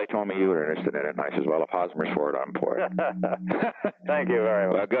 Well, they told me you were interested in it, and I said, well, if Hosmer's for it, I'm for it. Thank you very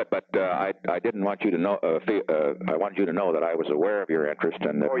much. Well, good, but I didn't want you to know. I wanted you to know that I was aware of your interest,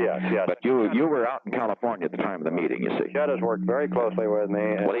 and oh yes. But you were out in California at the time of the meeting. You see. Chet has worked very closely with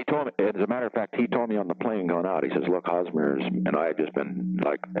me. Well, he told me. As a matter of fact, he told me on the plane going out. He says, "Look, Hosmer's and I have just been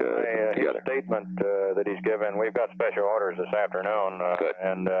like together." His statement that he's given. We've got special orders this afternoon,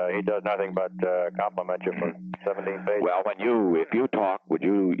 and he does nothing but compliment you for 17 pages. Well, if you talk,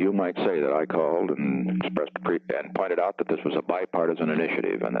 you might say that I called and expressed and pointed out that this was a bipartisan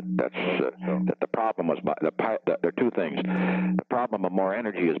initiative, and that the problem was there are two things. The problem of more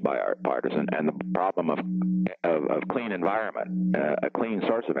energy is bipartisan, and the problem of clean environment, a clean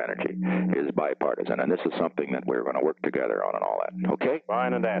source of energy, is bipartisan. And this is something that we're going to work together on and all that. Okay?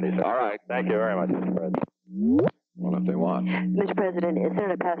 Fine and dandy, sir. All right. Thank you very much, Mr. President. Well, if they want. Mr. President, is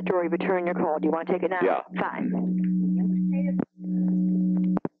Senator Pastore returning your call? Do you want to take it now? Yeah. Fine.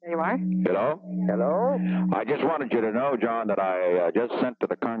 There you are. Hello? Hello? I just wanted you to know, John, that I just sent to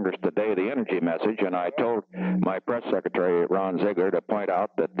the Congress today the energy message, and I told my press secretary, Ron Ziegler, to point out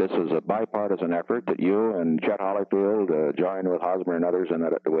that this is a bipartisan effort, that you and Chet Hollifield joined with Hosmer and others, and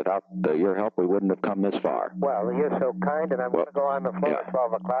that without your help, we wouldn't have come this far. Well, you're so kind, and I'm going to go on the floor at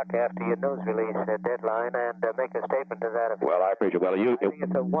 12 o'clock after your news release deadline and make a statement to that effect. Well, I appreciate it. Well, I think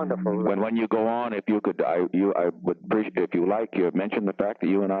it's a wonderful... When you go on, if you could, I would appreciate, if you like, you mention the fact that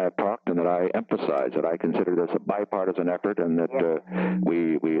you and I have talked, and that I emphasize that I consider this a bipartisan effort, and that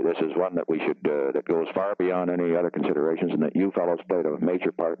this is one that we should that goes far beyond any other considerations, and that you fellows played a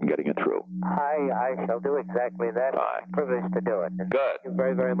major part in getting it through. I shall do exactly that. Fine. It's a privilege to do it. And Good. Thank you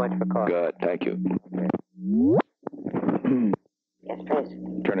very, very much for calling. Good. Thank you. Yes, please.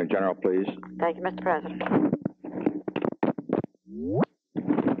 Attorney General, please. Thank you, Mr. President.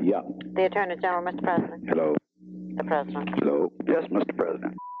 Yeah. The Attorney General, Mr. President. Hello. The President. Hello. Yes, Mr.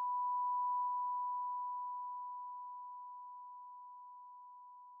 President.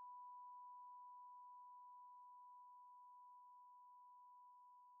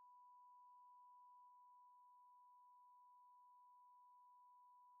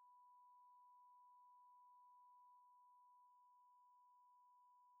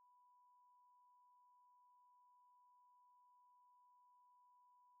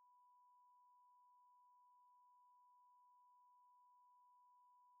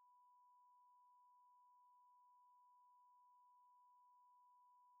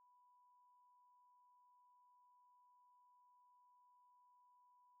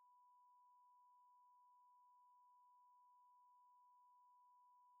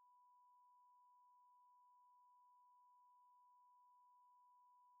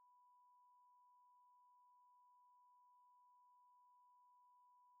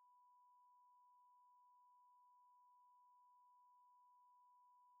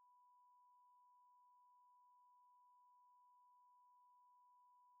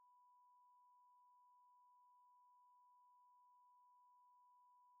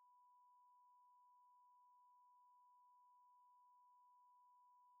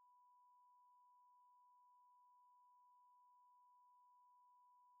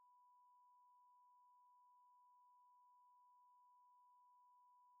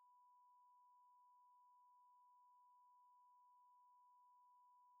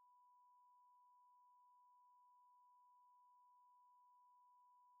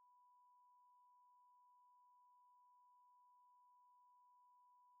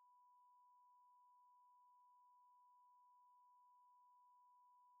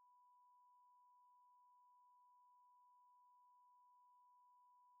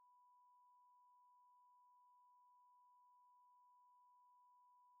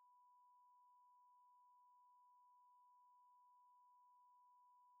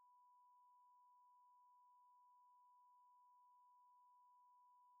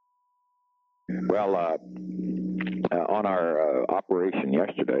 Well, on our operation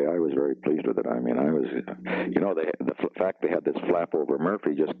yesterday, I was very pleased with it. I mean, I was, the fact they had this flap over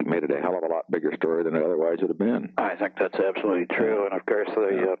Murphy just made it a hell of a lot bigger story than it otherwise would have been. I think that's absolutely true. And of course,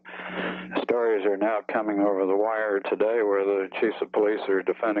 the stories are now coming over the wire today where the chiefs of police are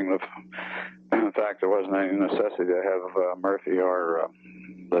defending the fact there wasn't any necessity to have Murphy or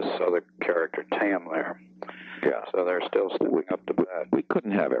this other character, Tam, there. Yeah. So they're still stepping up to bat. We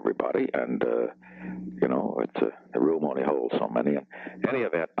couldn't have everybody, and it's the room only holds so many. In any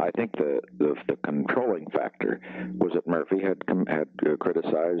event, I think the controlling factor was that Murphy had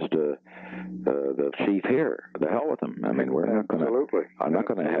criticized the chief here. The hell with him. I mean, we're not going to. Absolutely. I'm not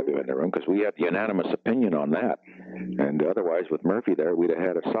going to have him in the room because we had unanimous opinion on that, and otherwise, with Murphy there, we'd have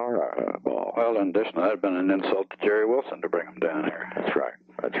had a Sarah ball. Well, in addition, that had been an insult to Jerry Wilson to bring him down here. That's right.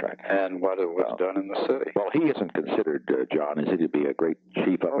 That's right. And what was done in the city. Well, he isn't considered, John, is he, to be a great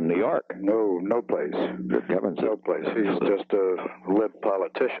chief up in New York? No place. Good heavens. No place. He's just a lib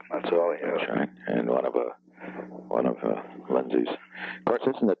politician. That's all he is. That's right. And one of Lindsay's. Of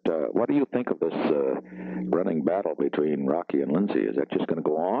course, isn't it, what do you think of this running battle between Rocky and Lindsay? Is that just going to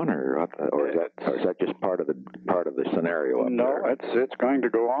go on, or is that just part of the scenario? No, it's going to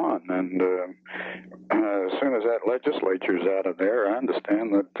go on, and as soon as that legislature's out of there, I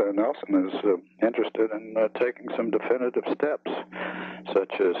understand that Nelson is interested in taking some definitive steps,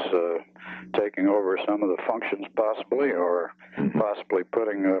 such as taking over some of the functions possibly, or possibly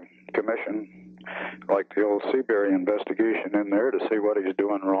putting a commission like the old Seabury investigation in there to see what he's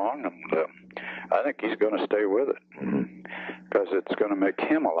doing wrong, and I think he's going to stay with it because it's going to make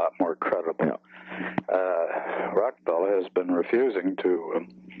him a lot more credible. Rockefeller has been refusing to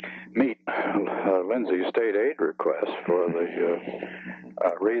meet Lindsay's state aid request for the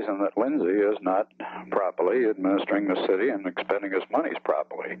reason that Lindsay is not properly administering the city and expending his monies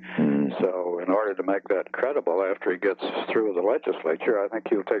properly. So in order to make that credible after he gets through the legislature, I think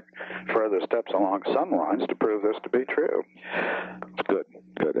he'll take further steps along some lines to prove this to be true. Good.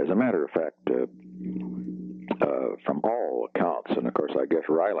 As a matter of fact, from all accounts, and of course I guess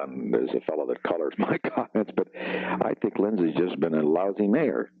Ryland is a fellow that colors my comments, but I think Lindsay's just been a lousy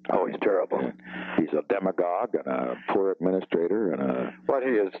mayor. Oh, he's terrible. He's a demagogue and a poor administrator and a... What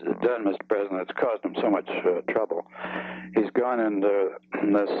he has done, Mr. President, it's caused him so much trouble. He's gone into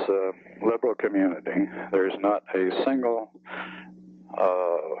this liberal community. There's not a single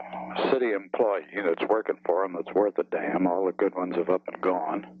city employee that's working for him that's worth a damn. All the good ones have up and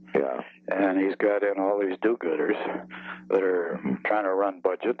gone. Yeah. And he's got in all these do-gooders that are trying to run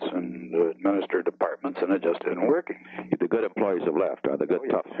budgets and administer departments, and it just isn't working. The good employees have left, the good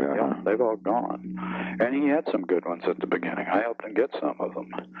tough. Yeah, they've all gone. And he had some good ones at the beginning. I helped him get some of them.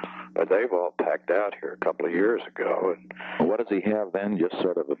 But they've all packed out here a couple of years ago. And what does he have then? Just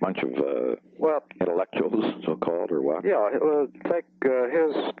sort of a bunch of intellectuals, so-called, or what? Yeah, take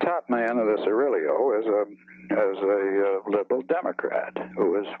his top man of this Aurelio as a liberal Democrat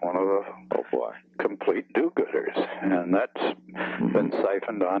who is one of the complete do-gooders. And that's been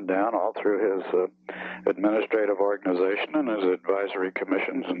siphoned on down all through his administrative organization and his advisory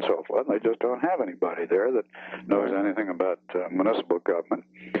commissions and so forth. They just don't have anybody there that knows anything about municipal government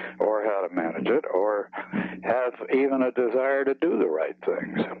or how to manage it or have even a desire to do the right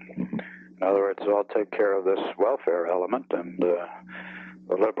things. In other words, I'll take care of this welfare element and the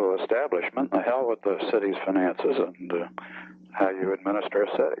liberal establishment, the hell with the city's finances and how you administer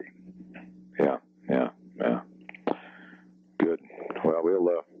a city. Yeah. Good. Well,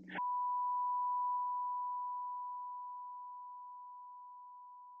 we'll...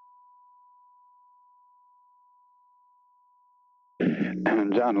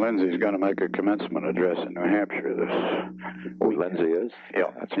 And John Lindsay's going to make a commencement address in New Hampshire this week. Lindsay is?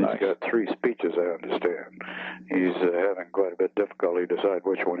 Yeah, that's he's nice. got 3 speeches, I understand. He's having quite a bit of difficulty to decide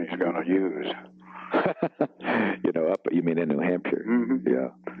which one he's going to use. You mean in New Hampshire? Mm-hmm. Yeah.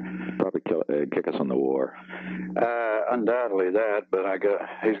 Probably kick us on the war. Undoubtedly that, but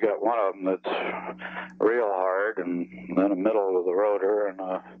he's got one of them that's real hard and then a middle of the roader and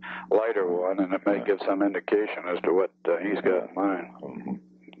a lighter one, and it may give some indication as to what he's got in mind.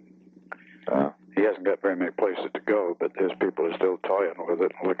 He hasn't got very many places to go, but his people are still toying with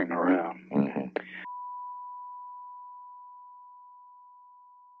it and looking around.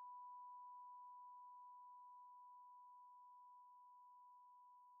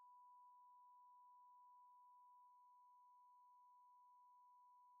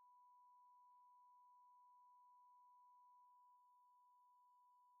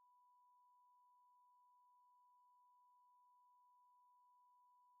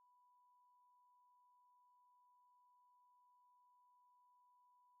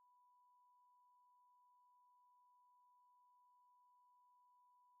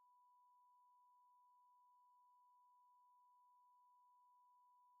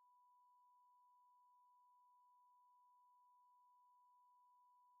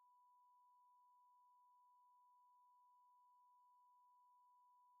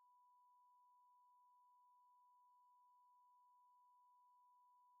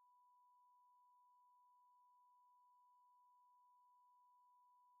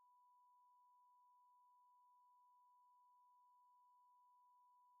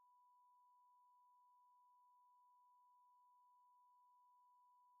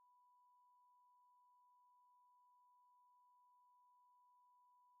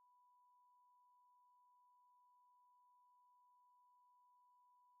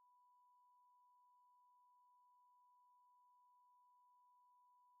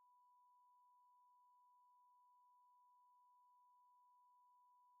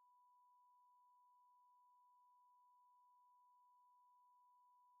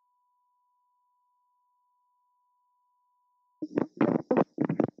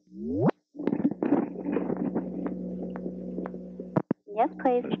 Yes,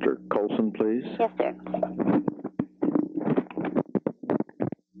 please. Mr. Colson, please. Yes, sir.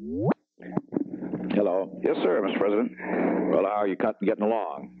 Hello. Yes, sir, Mr. President. Well, how are you getting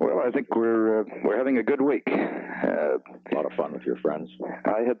along? Well, I think we're having a good week. A lot of fun with your friends.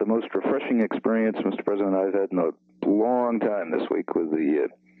 I had the most refreshing experience, Mr. President, I've had in a long time this week with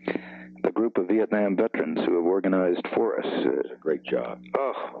the group of Vietnam veterans who have organized for us. Great job.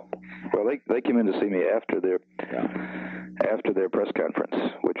 Oh, well, they came in to see me after their press conference,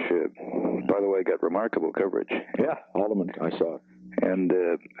 which, by the way, got remarkable coverage. Yeah, Haldeman, I saw it. And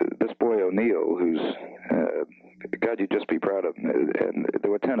this boy O'Neill, who's, God, you'd just be proud of him. And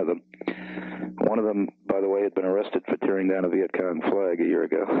there were 10 of them. One of them, by the way, had been arrested for tearing down a Viet Cong flag a year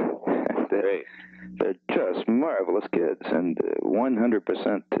ago. They're just marvelous kids, and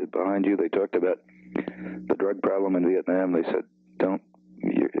 100% behind you. They talked about the drug problem in Vietnam. They said,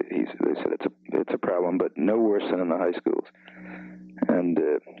 they said it's a problem, but no worse than in the high schools. And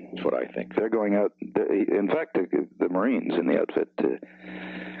that's what I think. They're going out. In fact, the Marines in the outfit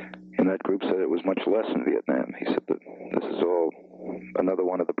in that group said it was much less in Vietnam. He said that this is all another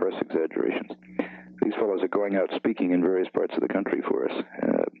one of the press exaggerations. These fellows are going out speaking in various parts of the country for us.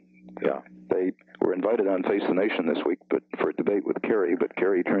 Yeah. They were invited on Face the Nation this week, but for a debate with Kerry, but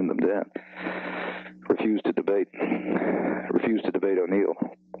Kerry turned them down. Refused to debate O'Neill.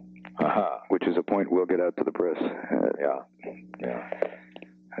 Which is a point we'll get out to the press. Yeah.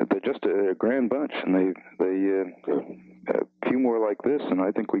 They're just a grand bunch, and they a few more like this, and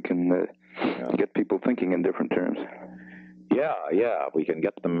I think we can get people thinking in different terms. Yeah, we can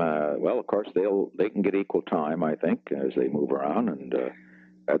get them. Well, of course, they can get equal time, I think, as they move around, and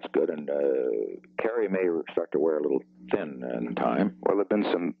that's good. And Kerry may start to wear a little thin in time. Well, there've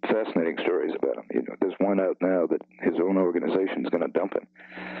been some fascinating stories about him. You know, there's one out now that his own organization's going to dump him.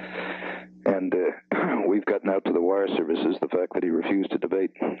 And we've gotten out to the wire services the fact that he refused to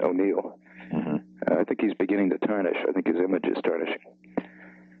debate O'Neill. Mm-hmm. I think he's beginning to tarnish. I think his image is tarnishing.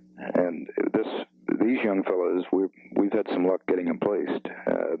 And these young fellows, we've had some luck getting them placed.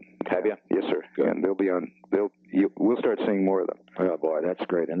 Have you? Yes, sir. Good. And they'll be on. We'll start seeing more of them. Oh boy, that's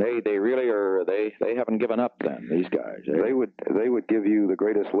great. And they really are. They haven't given up then. These guys. They would give you the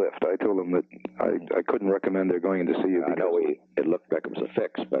greatest lift. I told them that I couldn't recommend their going to see you. I know it looked like it was a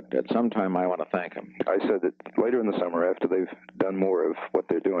fix, but at some time I want to thank them. I said that later in the summer, after they've done more of what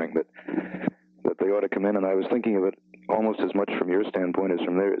they're doing, that they ought to come in. And I was thinking of it almost as much from your standpoint as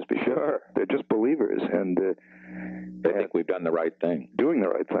from theirs. Sure. They're just believers, and they think we've done the right thing, doing the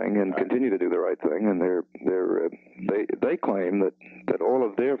right thing, and continue to do the right thing. And they claim that all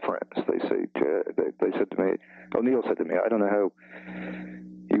of their friends, they said to me, O'Neill said to me, I don't know how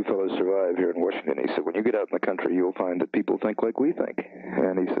you fellows survive here in Washington. He said, when you get out in the country, you'll find that people think like we think.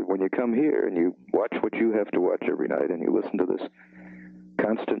 And he said, when you come here and you watch what you have to watch every night, and you listen to this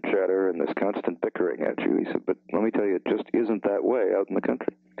constant chatter and this constant bickering at you, he said, but let me tell you, it just isn't that way out in the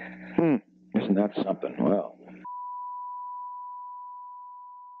country. Isn't that something? Well.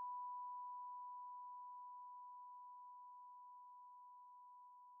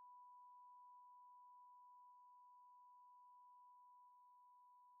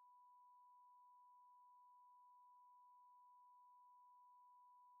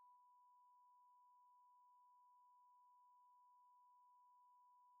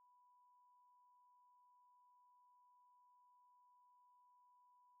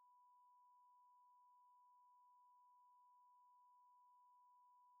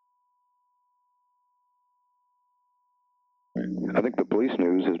 I think the police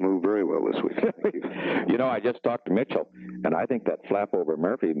news has moved very well this week. You know, I just talked to Mitchell, and I think that flap over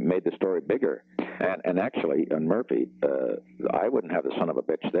Murphy made the story bigger. And actually, on Murphy, I wouldn't have the son of a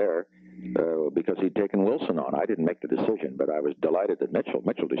bitch there because he'd taken Wilson on. I didn't make the decision, but I was delighted that Mitchell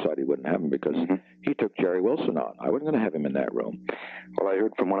decided he wouldn't have him because he took Jerry Wilson on. I wasn't going to have him in that room. Well, I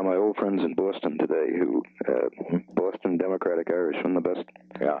heard from one of my old friends in Boston today, who Boston Democratic Irishman, the best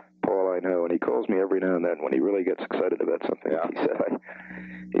Paul I know, and he calls me every now and then when he really gets excited about something. Yeah.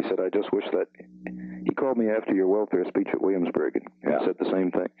 He said, I just wish that he called me after your welfare speech at Williamsburg and said the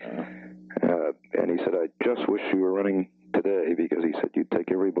same thing. And he said, I just wish you were running today, because he said you'd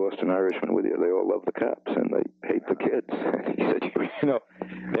take every Boston Irishman with you. They all love the cops and they hate the kids. And he said, you know,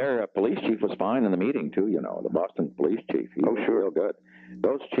 their police chief was fine in the meeting too. You know, the Boston police chief. He was real good.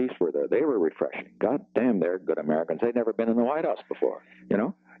 Those chiefs they were refreshing. God damn, they're good Americans. They'd never been in the White House before. You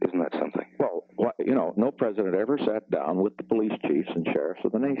know, isn't that something? Well, you know, no president ever sat down with the police chiefs and sheriffs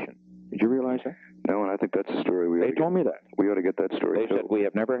of the nation. Did you realize that? No, and I think that's a story They told me that. We ought to get that story. They said we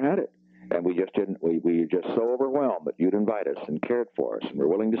have never had it. And we just didn't, we were just so overwhelmed that you'd invite us and cared for us and were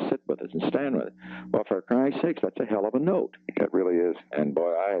willing to sit with us and stand with us. Well, for Christ's sakes, that's a hell of a note. It really is. And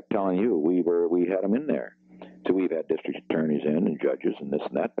boy, I'm telling you, we had them in there. So we've had district attorneys in and judges and this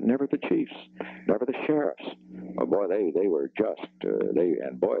and that, but never the chiefs, never the sheriffs. Oh boy, they were just,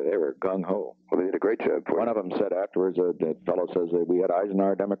 they were gung-ho. Well, they did a great job. One of them said afterwards, the fellow says that we had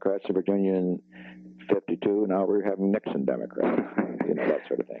Eisenhower Democrats in Virginia in 52, now we're having Nixon Democrats, that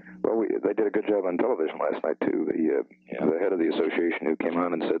sort of thing. Well, they did a good job on television last night, too. The head of the association who came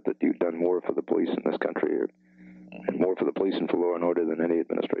on and said that you've done more for the police in this country, and more for the police and for law and order than any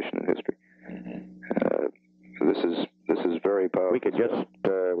administration in history. This is very powerful. We could just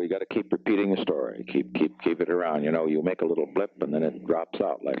we got to keep repeating the story, keep it around. You make a little blip and then it drops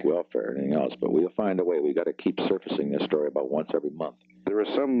out like welfare and anything else. But we'll find a way. We got to keep surfacing this story about once every month. There are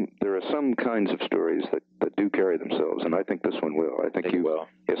some kinds of stories that do carry themselves, and I think this one will. I think you will.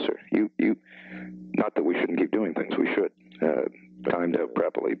 Yes, sir. You. Not that we shouldn't keep doing things. We should, timed out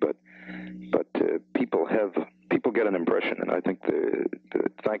properly. But people get an impression, and I think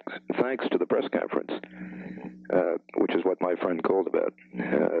thanks to the press conference, which is what my friend called about.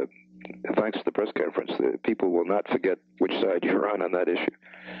 Thanks to the press conference, the people will not forget which side you're on that issue.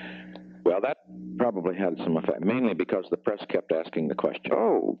 Well, that probably had some effect, mainly because the press kept asking the question.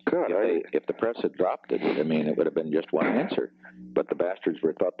 Oh, God. If the press had dropped it, it would have been just one answer. But the bastards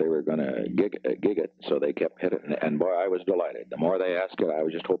thought they were going to gig it, so they kept hitting it. And, boy, I was delighted. The more they asked it, I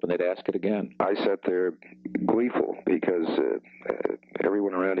was just hoping they'd ask it again. I sat there gleeful because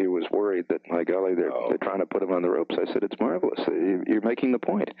everyone around here was worried that, my golly, they're trying to put them on the ropes. I said, it's marvelous. You're making the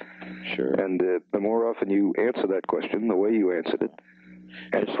point. Sure. And the more often you answer that question, the way you answered it,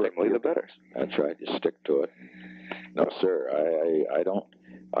 and firmly, the better. That's right. Just stick to it. No, sir.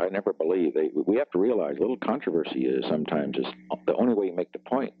 I never believe we have to realize a little controversy sometimes is the only way you make the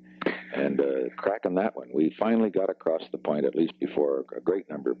point. And cracking that one, we finally got across the point, at least before a great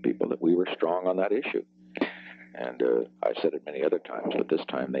number of people, that we were strong on that issue. And I've said it many other times, but this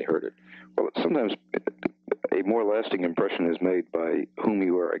time they heard it. Well, sometimes a more lasting impression is made by whom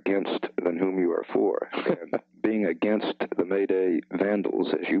you are against than whom you are for. And being against the May Day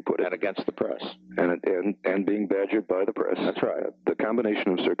vandals, as you put it. And against the press. And being badgered by the press. That's right. The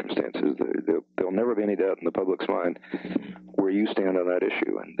combination of circumstances, there'll never be any doubt in the public's mind where you stand on that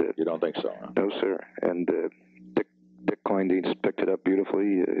issue. And you don't think so, huh? No, sir. And Dick Kleindienst picked it up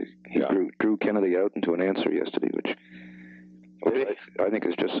beautifully. He drew Kennedy out into an answer yesterday, which I think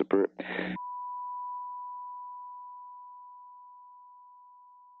is just superb.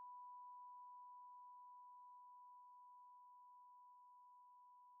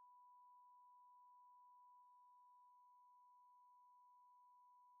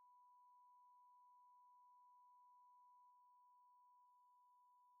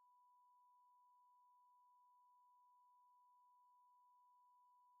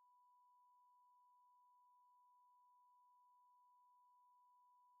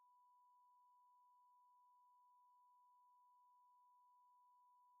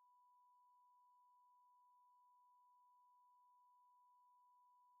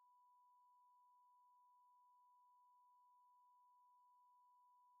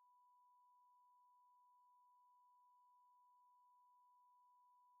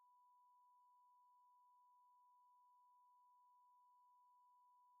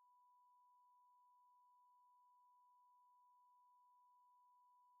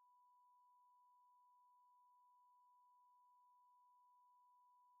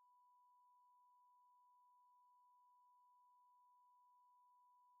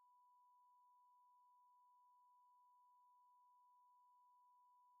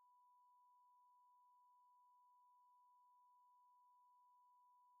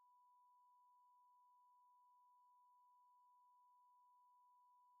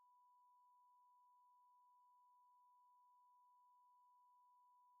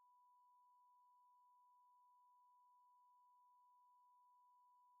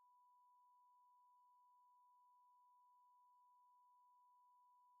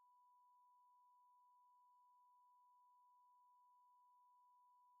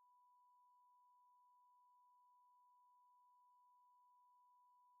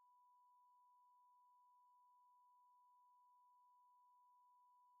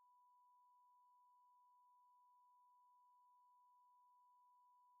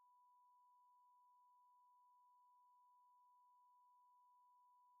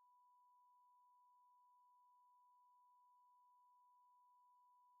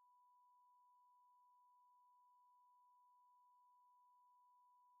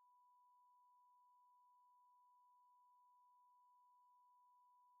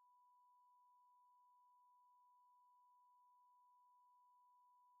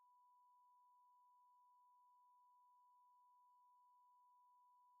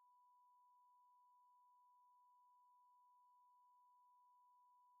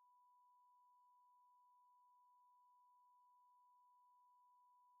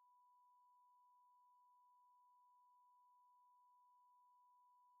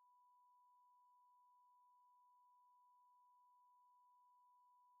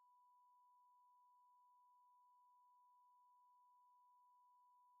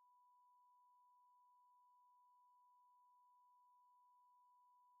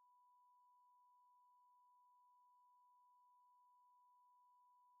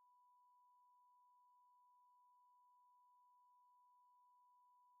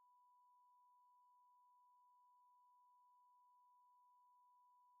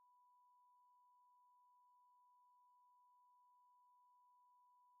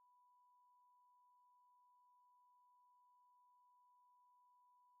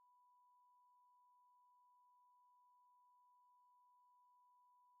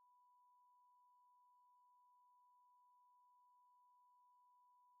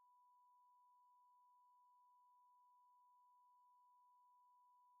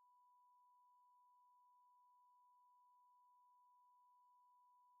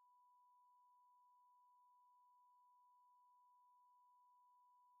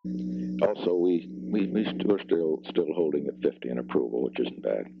 Also, we're still holding at 50 in approval, which isn't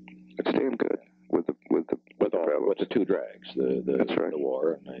bad. It's damn good with the two drags, That's right. the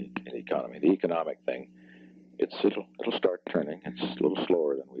war and the economy. The economic thing, it'll start turning. It's a little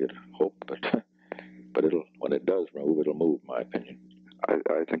slower than we had hoped, but when it does move, it'll move, in my opinion.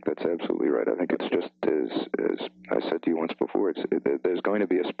 I think that's absolutely right. I think it's just as I said to you once before. There's going to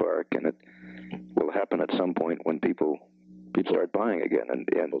be a spark, and it will happen at some point when people start buying again, and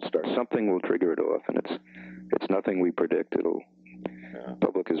something will trigger it off, and it's nothing we predict.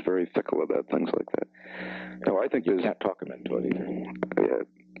 Public is very fickle about things like that. No, I think you can't talk them into it either.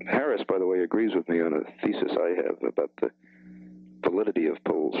 Harris, by the way, agrees with me on a thesis I have about the validity of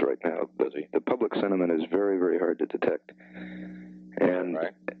polls right now. The public sentiment is very, very hard to detect, and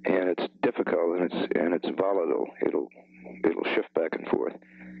it's difficult, and it's volatile. It'll shift back and forth.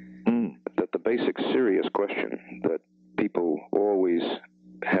 That the basic serious question that people always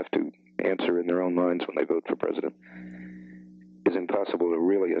have to answer in their own minds when they vote for president is impossible to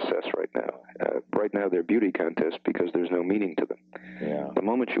really assess right now. Right now, they're beauty contests because there's no meaning to them. Yeah. The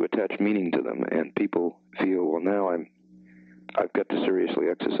moment you attach meaning to them, and people feel, well, now I've got to seriously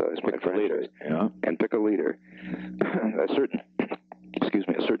exercise my franchise and pick a leader.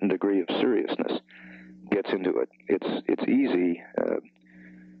 a certain degree of seriousness gets into it. It's easy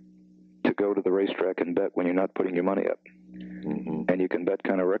to go to the racetrack and bet when you're not putting your money up, and you can bet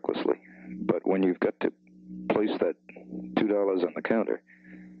kind of recklessly. But when you've got to place that $2 on the counter,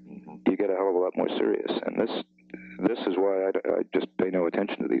 you get a hell of a lot more serious. And this is why I just pay no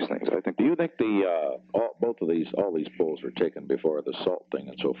attention to these things. Do you think all these polls were taken before the SALT thing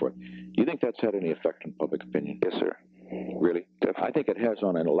and so forth? Do you think that's had any effect on public opinion? Yes, sir. Really? Definitely. I think it has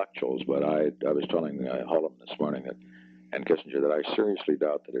on intellectuals, but I was telling Haldeman this morning and Kissinger that I seriously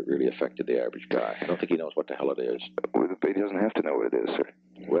doubt that it really affected the average guy. I don't think he knows what the hell it is. Well, he doesn't have to know what it is, sir.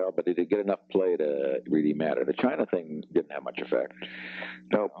 Well, but did it get enough play to really matter? The China thing didn't have much effect.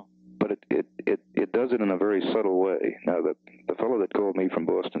 No, but it does it in a very subtle way. Now, the fellow that called me from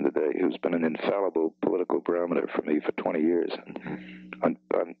Boston today, who's been an infallible political barometer for me for 20 years, on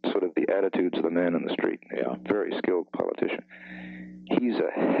sort of the attitudes of the man in the street, very skilled politician, he's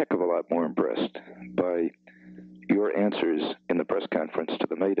a heck of a lot more impressed by your answers in the press conference to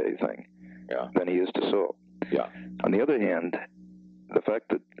the May Day thing than he is to SALT. Yeah. On the other hand, the fact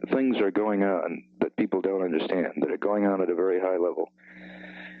that things are going on that people don't understand, that are going on at a very high level,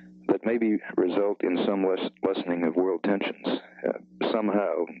 that maybe result in some lessening of world tensions,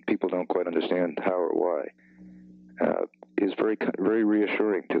 somehow people don't quite understand how or why, is very, very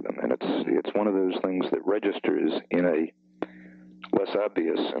reassuring to them. And it's one of those things that registers in a less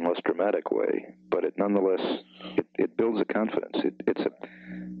obvious and less dramatic way, but it nonetheless it builds a confidence.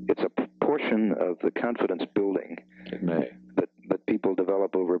 It's a portion of the confidence building that people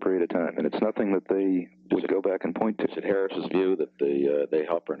develop over a period of time, and it's nothing that they would go back and point to. Is it Harris's view that they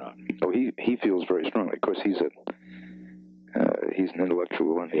help or not? Oh, he feels very strongly. Of course, he's an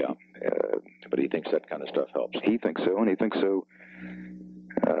intellectual, and but he thinks that kind of stuff helps. He thinks so, and he thinks so.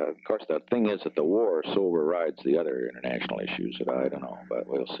 Of course, the thing is that the war so overrides the other international issues that I don't know, but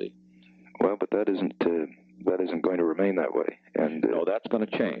we'll see. Well, but that isn't going to remain that way. And no, that's going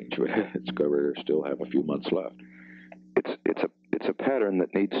to change. We still have a few months left. It's a pattern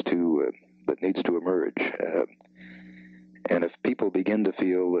that needs to emerge. And if people begin to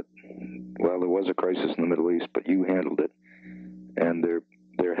feel that, well, there was a crisis in the Middle East, but you handled it, and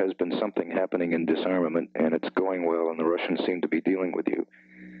there has been something happening in disarmament, and it's going well, and the Russians seem to be dealing with you,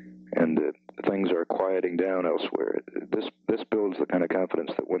 and things are quieting down elsewhere. This builds the kind of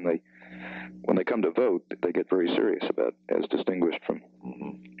confidence that when they come to vote, they get very serious about, as distinguished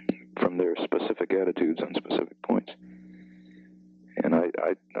from their specific attitudes on specific points. And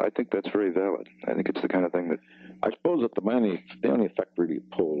I think that's very valid. I think it's the kind of thing that... I suppose that the only effect really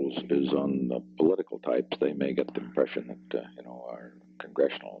polls is on the political types. They may get the impression that, our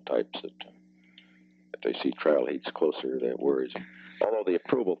congressional types, that if they see trial heats closer, that worries them. Although the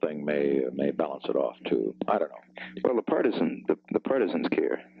approval thing may balance it off, too. I don't know. Well, the partisans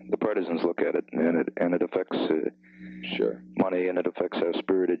care. The partisans look at it, and it affects money, and it affects how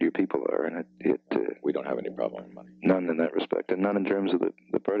spirited your people are, and we don't have any problem with money. None in that respect, and none in terms of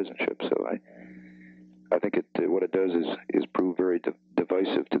the partisanship. So I think what it does is prove very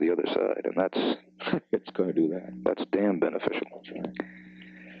divisive to the other side, and that's it's going to do that. That's damn beneficial. That's right.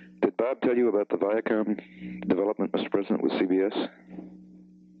 Did Bob tell you about the Viacom development, Mr. President, with CBS?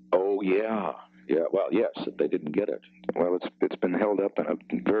 Oh yeah. Well, yes, they didn't get it. Well, it's been held up in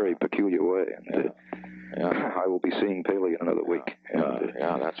a very peculiar way, and I will be seeing Paley in another week.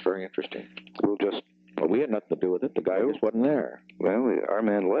 Yeah, that's very interesting. We'll just Well, we had nothing to do with it. The guy just wasn't there. Well, our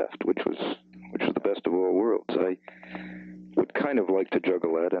man left, which was the best of all worlds. I would kind of like to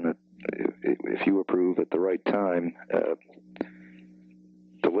juggle that, and if you approve at the right time,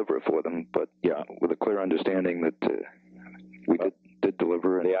 deliver it for them. But yeah, with a clear understanding that we did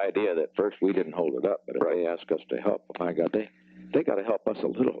deliver. And the idea that first we didn't hold it up, but if they ask us to help, my God, they got to help us a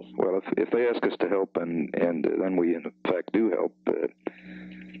little. Well, if they ask us to help, and then we in fact do help,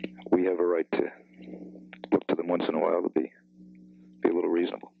 we have a right to look to them once in a while to be a little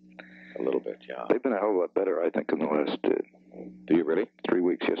reasonable. A little bit, yeah. They've been a hell of a lot better, I think, in the last. Do you really? 3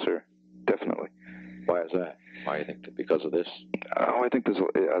 weeks, yes, sir. Definitely. Why is that? Why do you think that? Because of this? Oh, I think this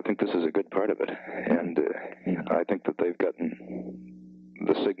is a good part of it, and I think that they've gotten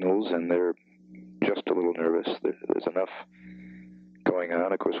the signals, and they're just a little nervous. There's enough going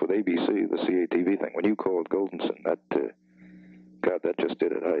on, of course, with ABC, the CATV thing. When you called Goldenson, that that just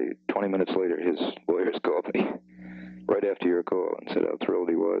did it. 20 minutes later, his lawyers called me right after your call and said how thrilled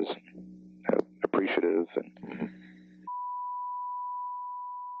he was, how appreciative, and.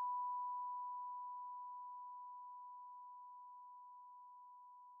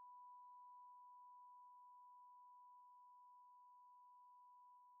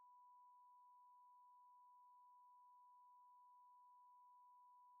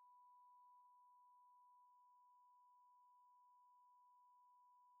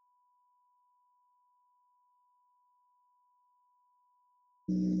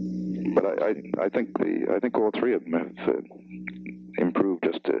 But I think all three of them have improved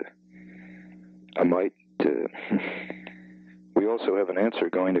just a mite. We also have an answer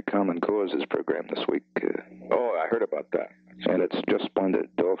going to Common Cause's program this week. Oh, I heard about that. And it's just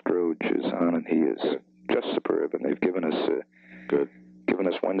splendid. Dolph Droge is on, and he is just superb. And they've given us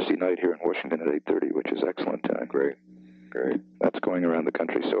Wednesday night here in Washington at 8:30, which is excellent time. Great. That's going around the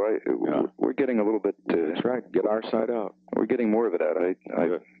country. So we're getting a little bit. That's right. Get our side out. We're getting more of it out.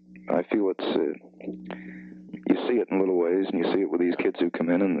 I feel it's. You see it in little ways, and you see it with these kids who come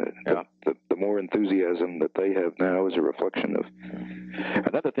in, and the more enthusiasm that they have now is a reflection of.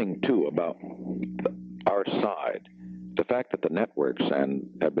 Another thing too about our side, the fact that the networks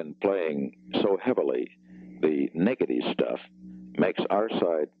have been playing so heavily the negative stuff makes our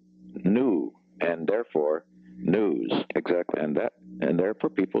side new, and therefore news. Exactly. And therefore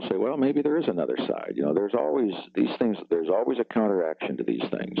people say, well, maybe there is another side. You know, there's always these things. There's always a counteraction to these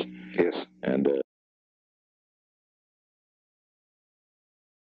things. Yes. And